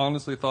 I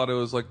honestly thought it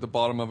was like the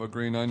bottom of a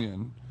green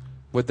onion.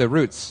 With the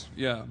roots.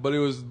 Yeah, but it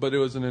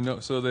was in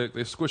a so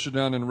they squish it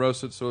down and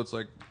roast it so it's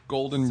like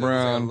golden So there's,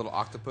 like, brown. little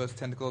octopus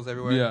tentacles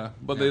everywhere. Yeah,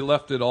 but they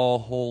left it all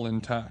whole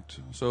intact.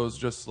 So it was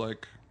just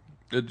like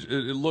it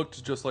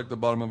looked just like the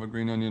bottom of a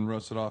green onion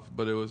roasted off,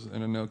 but it was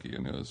an enoki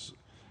and it was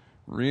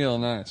real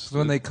nice. So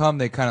when they come,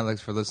 they kind of like,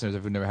 for listeners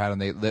if we've never had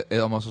them, it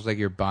almost looks like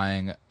you're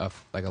buying a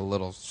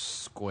little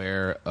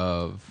square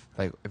of,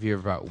 like, if you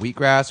ever bought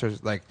wheatgrass or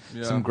like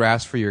some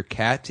grass for your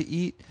cat to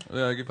eat.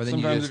 Yeah, like But then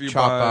you sometimes just if you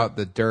chop buy, out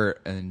the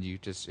dirt and you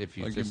just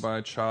you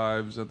buy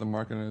chives at the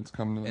market and it's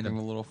coming in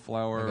a little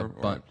flour like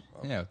a bun.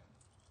 Yeah.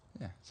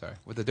 Sorry,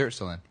 with the dirt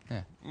still in.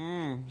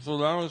 Yeah. So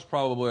that was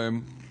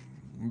probably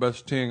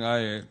best thing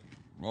I ate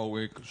all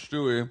week.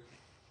 Stewie,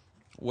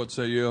 what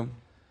say you?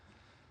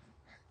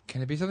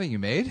 Can it be something you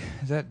made?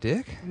 Is that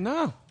Dick?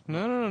 No,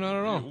 not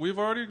at all. We've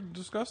already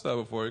discussed that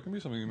before. It can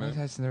be something you made.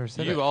 I've never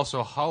said You it.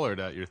 also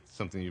hollered at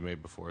something you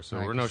made before, so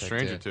I we're no guess I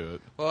stranger did. to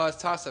it. Well,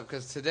 it's toss up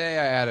because today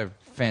I had a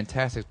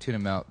fantastic tuna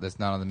melt that's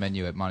not on the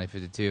menu at Monte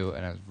 52,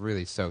 and I was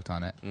really soaked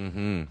on it.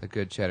 Mm-hmm. The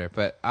good cheddar.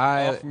 But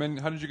How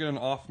did you get an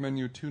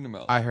off-menu tuna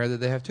melt? I heard that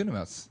they have tuna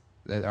melts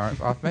that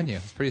aren't off menu.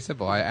 It's pretty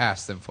simple. I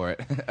asked them for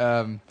it,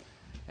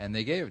 and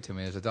they gave it to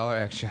me. There's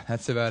 $1 extra.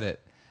 That's about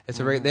it. It's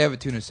they have a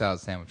tuna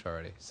salad sandwich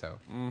already, so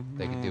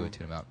they can do a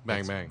tuna melt. Bang,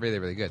 It's bang. really,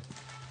 really good.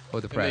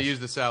 With the And price. they use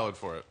the salad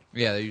for it.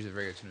 Yeah, they use a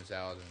regular tuna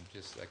salad and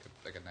just like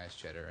a nice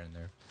cheddar, and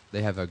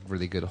they have a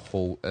really good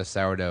whole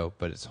sourdough,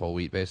 but it's whole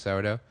wheat based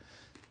sourdough.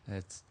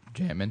 It's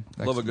jamming.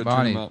 Like Love a good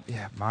Monty, tuna melt.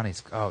 Yeah,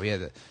 Monty's. Oh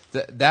yeah,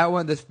 that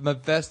one. My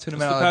best tuna It's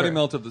melt. the patty ever,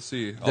 melt of the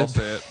sea. I'll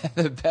say it.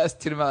 The best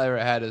tuna melt I ever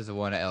had is the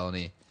one at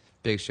L&E.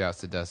 Big shouts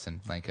to Dustin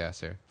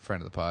Lancaster,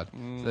 friend of the pod.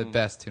 The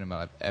best tuna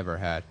melt I've ever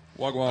had.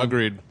 Wagwan.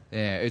 Agreed.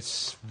 Yeah,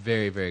 it's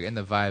very, very good. And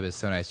the vibe is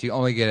so nice. You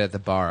only get it at the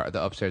bar,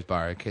 the upstairs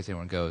bar, in case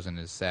anyone goes and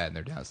is sad and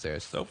they're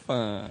downstairs. So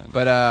fun.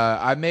 But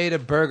I made a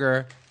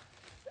burger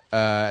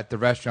at the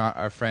restaurant.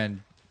 Our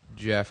friend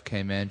Jeff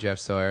came in, Jeff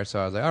Sawyer.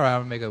 So I was like, all right,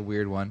 I'm going to make a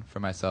weird one for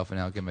myself and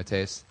I'll give him a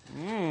taste.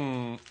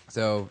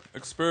 So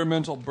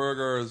Experimental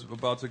burger is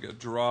about to get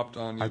dropped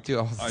on I do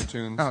all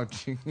iTunes. Oh,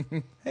 gee.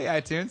 Hey,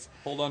 iTunes.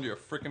 Hold on to your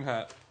freaking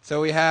hat. So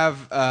we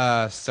have,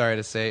 sorry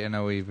to say, I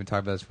know we've been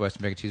talking about this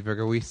Western bacon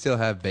cheeseburger. We still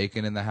have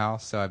bacon in the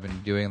house, so I've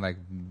been doing like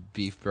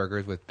beef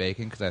burgers with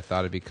bacon because I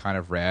thought it'd be kind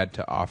of rad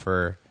to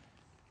offer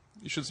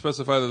You should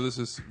specify that this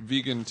is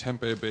vegan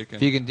tempeh bacon.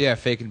 vegan, yeah,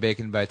 Fakin'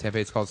 Bacon by Tempeh.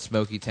 It's called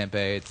Smoky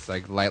Tempeh. It's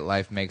like Light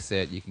Life makes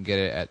it. You can get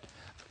it at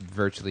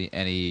virtually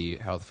any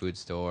health food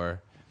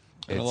store.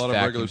 And a It's lot of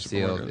regular vacuum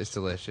sealed. supermarkets. It's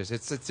delicious.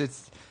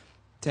 It's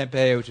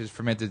tempeh, which is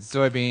fermented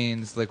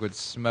soybeans, liquid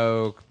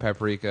smoke,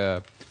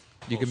 paprika.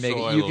 You can make soy,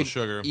 it. You little can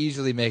sugar.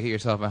 easily make it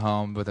yourself at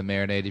home with a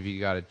marinade if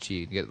you got to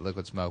cheat and get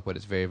liquid smoke. But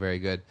it's very, very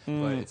good.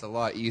 But it's a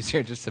lot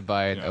easier just to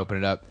buy it and open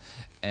it up.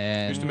 We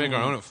And used to make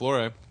our own at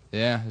Flore.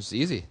 yeah, it's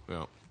easy.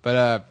 Yeah.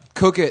 But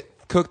cook it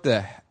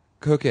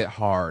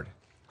hard,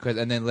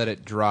 and then let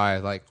it dry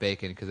like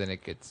bacon, because then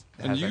it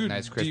And has you like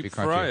nice crispy deep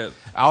crunchy. fry it.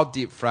 I'll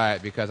deep fry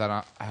it because I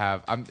don't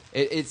have.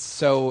 It's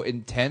so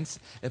intense.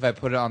 If I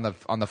put it on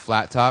the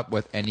flat top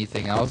with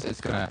anything else, it's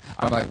gonna.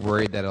 I'm like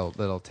worried that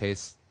it'll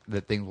taste.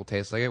 That things will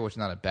taste like it, which is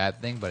not a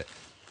bad thing, but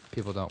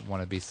people don't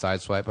want to be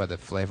sideswiped by the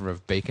flavor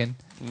of bacon,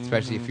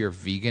 especially if you're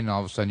vegan. All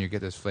of a sudden, you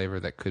get this flavor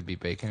that could be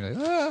bacon. You're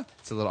like,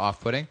 it's a little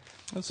off-putting.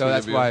 That's So sweet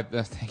that's of you. why.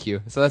 Thank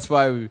you. So that's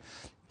why we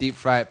deep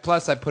fry it.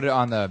 Plus, I put it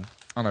on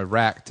a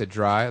rack to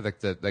dry, like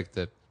to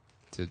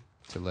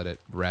let it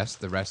rest,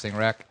 the resting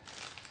rack,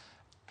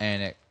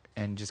 and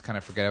just kind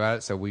of forget about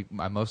it. So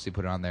I mostly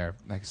put it on there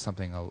like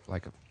something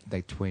like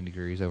 20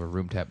 degrees over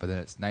room temp, but then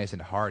it's nice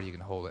and hard. You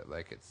can hold it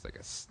like it's like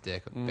a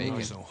stick of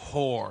bacon.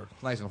 hard.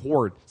 Nice and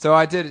hard. So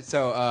I did it.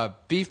 So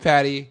beef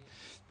patty,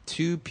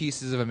 2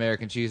 pieces of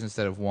American cheese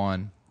instead of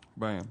 1.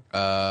 Bam.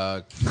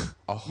 A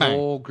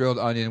whole grilled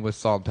onion with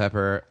salt and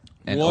pepper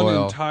and One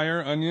oil.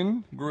 entire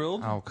onion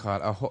grilled? Oh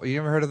God! You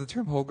never heard of the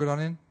term whole grilled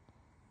onion?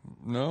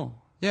 No.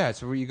 Yeah,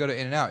 so where you go to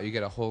In-N-Out, you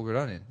get a whole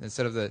grilled onion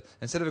instead of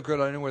a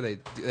grilled onion where they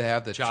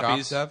have the chopped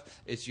Choppies. stuff.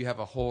 It's you have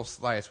a whole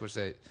slice which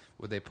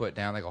they put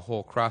down like a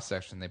whole cross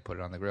section. They put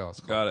it on the grill.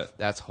 Got it.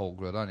 That's whole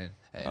grilled onion.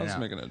 at I was In-N-Out.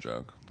 making a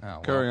joke. Oh,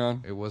 well, Carry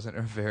on. It wasn't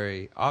a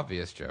very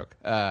obvious joke.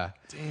 Damn.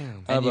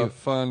 I have you- a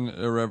fun,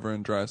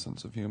 irreverent, dry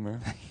sense of humor.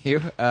 You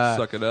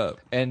Suck it up.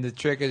 And the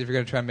trick is, if you're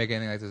gonna try and make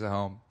anything like this at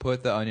home,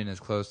 put the onion as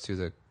close to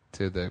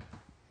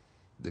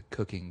the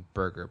cooking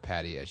burger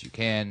patty as you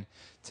can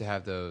to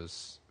have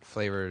those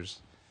flavors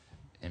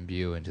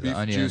imbue into Beef the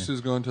onion. juices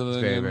go into the It's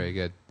onion. very, very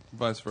good.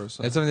 Vice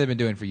versa. It's something they've been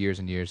doing for years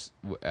and years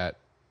at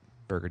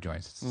burger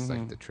joints. It's just Mm-hmm.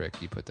 like the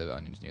trick. You put the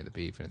onions near the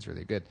beef, and it's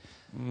really good.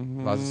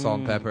 Lots of salt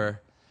and pepper.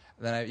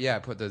 Then I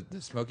put the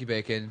smoky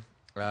bacon.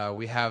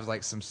 We have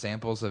like some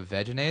samples of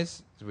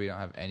Vegenaise. So we don't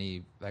have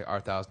any, like our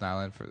Thousand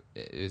Island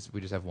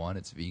we just have one.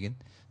 It's vegan.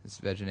 It's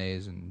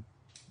Vegenaise and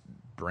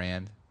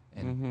brand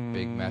in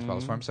big mass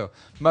bottles form. So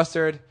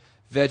mustard,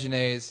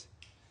 Vegenaise,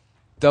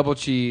 double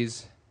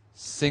cheese,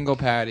 single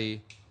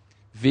patty,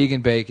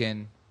 vegan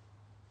bacon,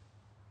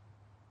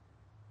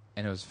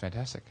 and it was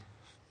fantastic.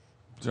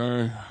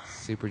 Sorry.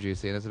 Super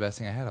juicy, and that's the best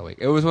thing I had all week.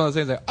 It was one of those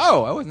things like,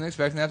 oh, I wasn't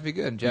expecting that to be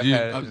good. And Jeff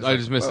had it. and it was I like,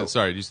 just missed whoa. it.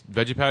 Sorry. Just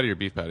veggie patty or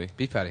beef patty?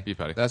 Beef patty. Beef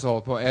patty. That's the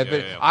whole point.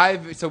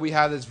 yeah. So we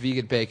have this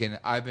vegan bacon.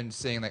 I've been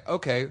saying like,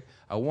 okay,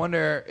 I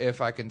wonder if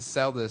I can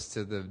sell this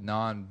to the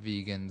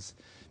non-vegans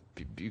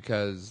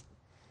because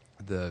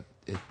the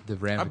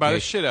ramifications. I buy the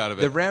shit out of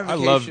it. The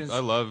ramifications. I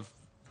love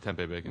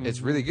tempeh bacon.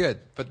 It's really good,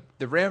 but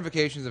the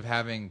ramifications of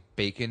having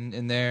bacon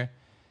in there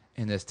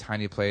in this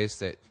tiny place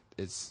that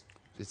it's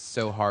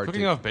so hard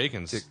Cooking to off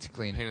bacon's to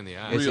clean. pain in the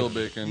ass. It's Real a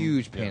bacon.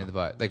 huge pain in the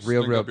butt. Like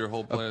Stink real up your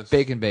whole place.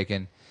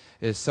 bacon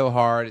is so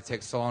hard. It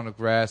takes so long to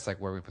rest.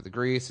 Like where we put the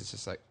grease, it's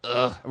just like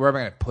ugh. Where am I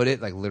going to put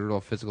it? Like literal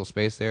physical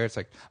space there. It's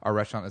like our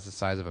restaurant is the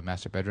size of a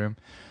master bedroom.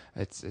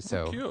 It's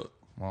so Cute.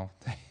 well,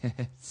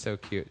 it's so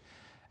cute.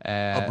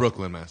 A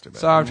Brooklyn master bed.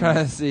 So I'm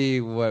trying to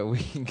see what we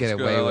can get That's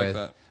good. away I like with.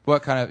 that.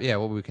 What kind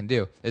of what we can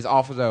do. It's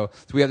awful though.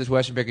 So we have this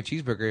Western bacon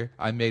cheeseburger.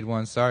 I made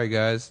one. Sorry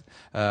guys,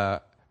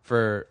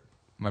 for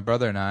my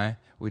brother and I.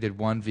 We did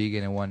one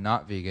vegan and one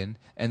not vegan,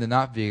 and the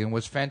not vegan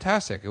was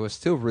fantastic. It was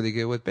still really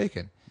good with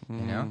bacon, you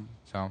know.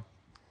 So I'm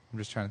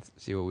just trying to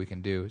see what we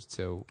can do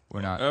so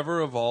we're not Ever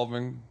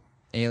evolving.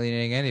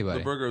 alienating anybody.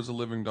 The burger is a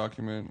living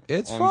document.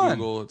 It's on fun.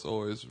 Google. It's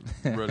always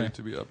ready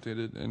to be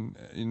updated. And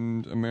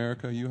in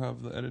America, you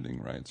have the editing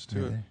rights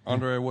to it.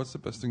 Andre, what's the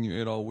best thing you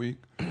ate all week?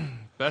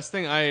 Best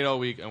thing I ate all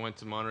week, I went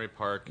to Monterey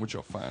Park With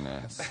your fine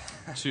ass.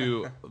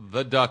 to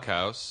the Duck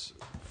House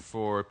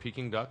for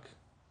Peking duck,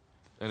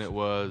 and it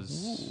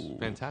was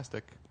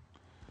fantastic.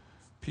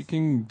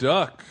 Peking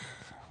duck.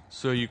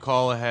 So you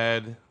call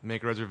ahead,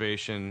 make a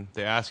reservation.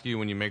 They ask you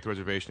when you make the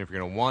reservation if you're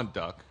going to want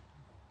duck.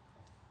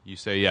 You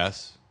say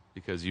yes,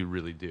 because you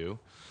really do.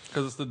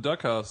 Because it's the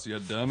duck house, you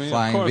dummy.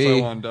 Flying of course V.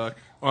 I want duck.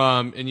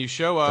 And you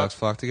show up. Ducks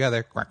flock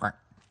together. Quack, quack.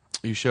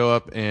 You show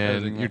up, and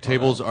Editing your that part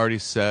table's out. already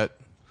set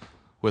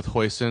with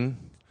hoisin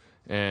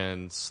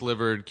and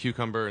slivered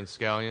cucumber and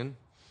scallion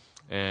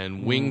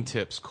and wing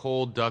tips,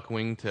 cold duck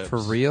wing tips. For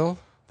real?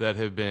 That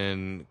have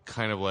been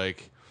kind of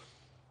like,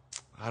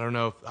 I don't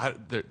know,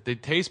 they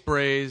taste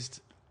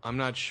braised. I'm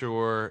not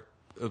sure.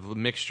 Of a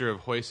mixture of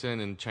hoisin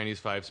and Chinese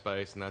five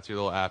spice, and that's your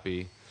little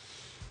appy.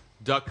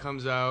 Duck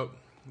comes out.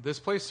 This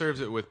place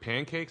serves it with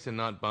pancakes and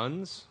not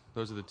buns.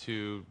 Those are the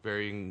two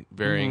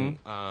varying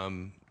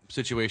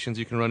situations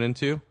you can run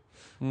into.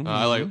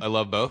 I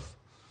love both.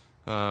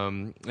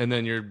 And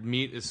then your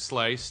meat is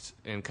sliced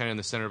and kind of in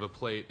the center of a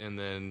plate, and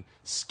then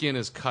skin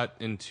is cut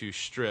into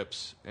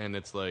strips, and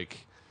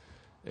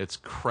it's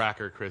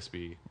cracker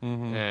crispy.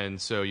 And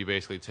so you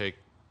basically take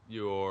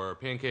your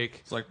pancake,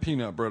 It's like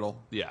peanut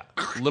brittle.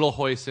 little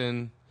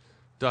hoisin,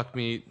 duck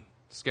meat,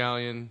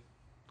 scallion,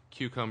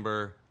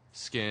 cucumber,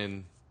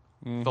 skin,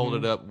 fold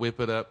it up, whip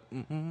it up.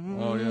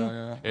 Oh,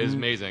 yeah. It's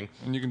amazing.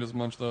 And you can just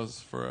munch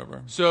those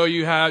forever. So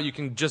you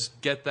can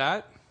just get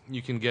that.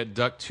 You can get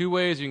duck 2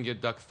 ways. You can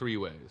get duck 3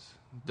 ways.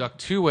 Duck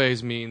 2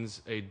 ways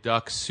means a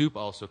duck soup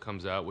also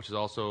comes out, which is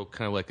also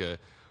kind of like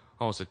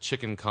almost a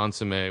chicken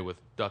consomme with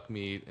duck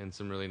meat and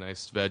some really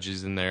nice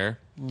veggies in there.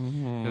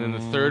 And then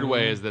the third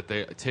way is that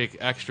they take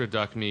extra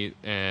duck meat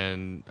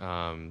and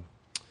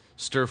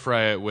stir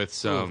fry it with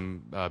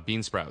some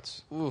bean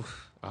sprouts.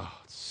 Oof. Oh,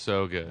 it's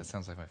so good. That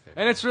sounds like my favorite.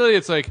 And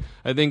it's like,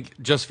 I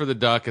think just for the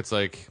duck, it's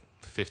like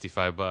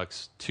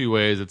 $55. 2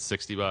 ways, it's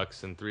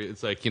 $60, and 3,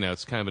 it's like,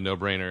 it's kind of a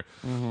no-brainer.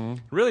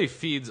 Really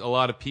feeds a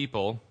lot of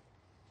people,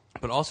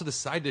 but also the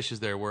side dishes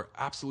there were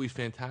absolutely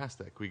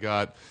fantastic. We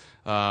got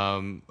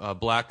a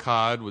black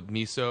cod with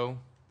miso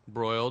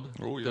broiled.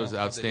 Oh, yeah. That was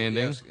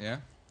outstanding. Yeah.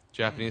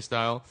 Japanese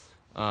style.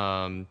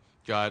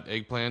 Got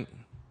eggplant,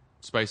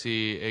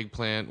 spicy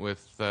eggplant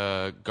with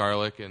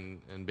garlic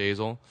and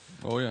basil,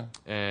 Oh, yeah.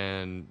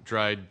 and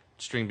dried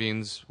string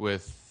beans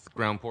with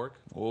ground pork.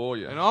 Oh,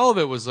 yeah. And all of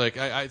it was like,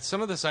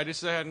 some of the side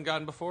dishes I hadn't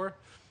gotten before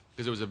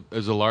because it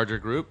was a larger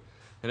group,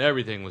 and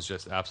everything was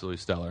just absolutely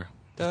stellar.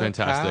 Duck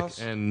Fantastic house.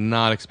 and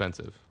not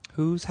expensive.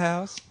 Whose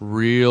house?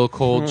 Real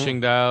cold Duck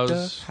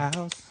Qingdao's.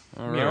 house.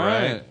 All Yeah,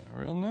 right. right.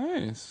 Real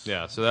nice.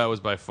 Yeah, so that was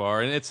by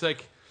far, and it's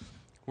like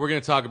we're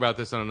going to talk about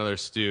this on another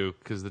stew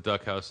because the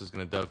Duck House is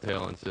going to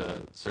dovetail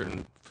into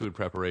certain food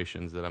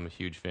preparations that I'm a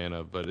huge fan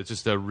of. But it's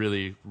just a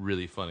really,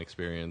 really fun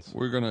experience.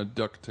 We're going to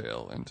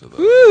ducktail into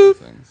those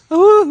things.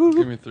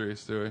 Give me 3,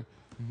 Stewie.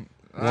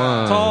 1,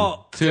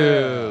 Tall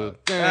 2,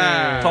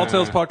 Tall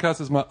Tales Podcast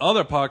is my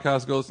other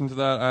podcast. Go listen to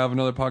that. I have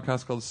another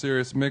podcast called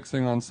Serious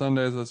Mixing on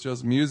Sundays. That's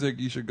just music.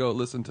 You should go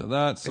listen to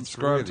that.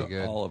 Subscribe really to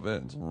good. all of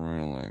it. It's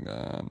really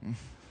good.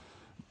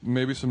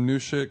 Maybe some new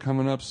shit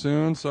coming up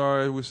soon.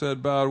 Sorry we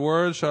said bad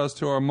words. Shouts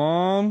to our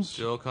moms.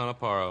 Jill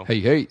Conaparo.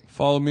 Hey.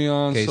 Follow me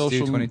on K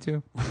social.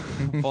 22.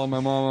 Follow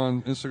my mom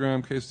on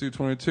Instagram,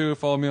 KStew22.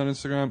 Follow me on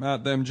Instagram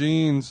at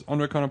themjeans.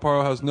 Andre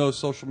Conaparo has no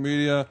social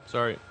media.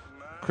 Sorry.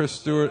 Chris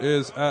Stewart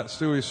is at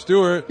Stewie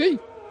Stewart. Hey.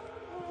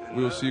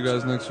 We will see you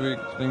guys next week.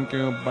 Thank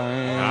you.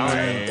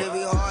 Bye. It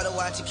be hard to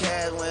watch your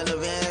cash when the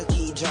van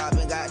keep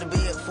dropping. Got the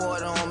big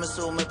Ford on me,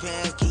 so my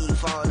pants keep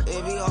falling.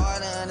 It be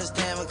hard to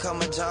understand because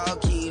my jaw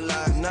keep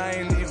locking. And I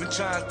ain't even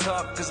trying to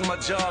talk cause my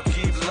jaw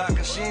keep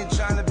locking. She ain't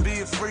trying to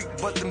be a freak,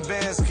 but them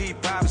bands keep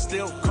popping.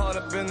 Still caught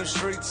up in the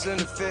streets and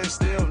the feds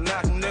still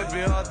knocking. It be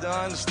hard to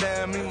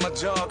understand me, my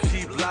jaw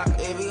keep locking.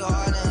 It be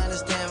hard to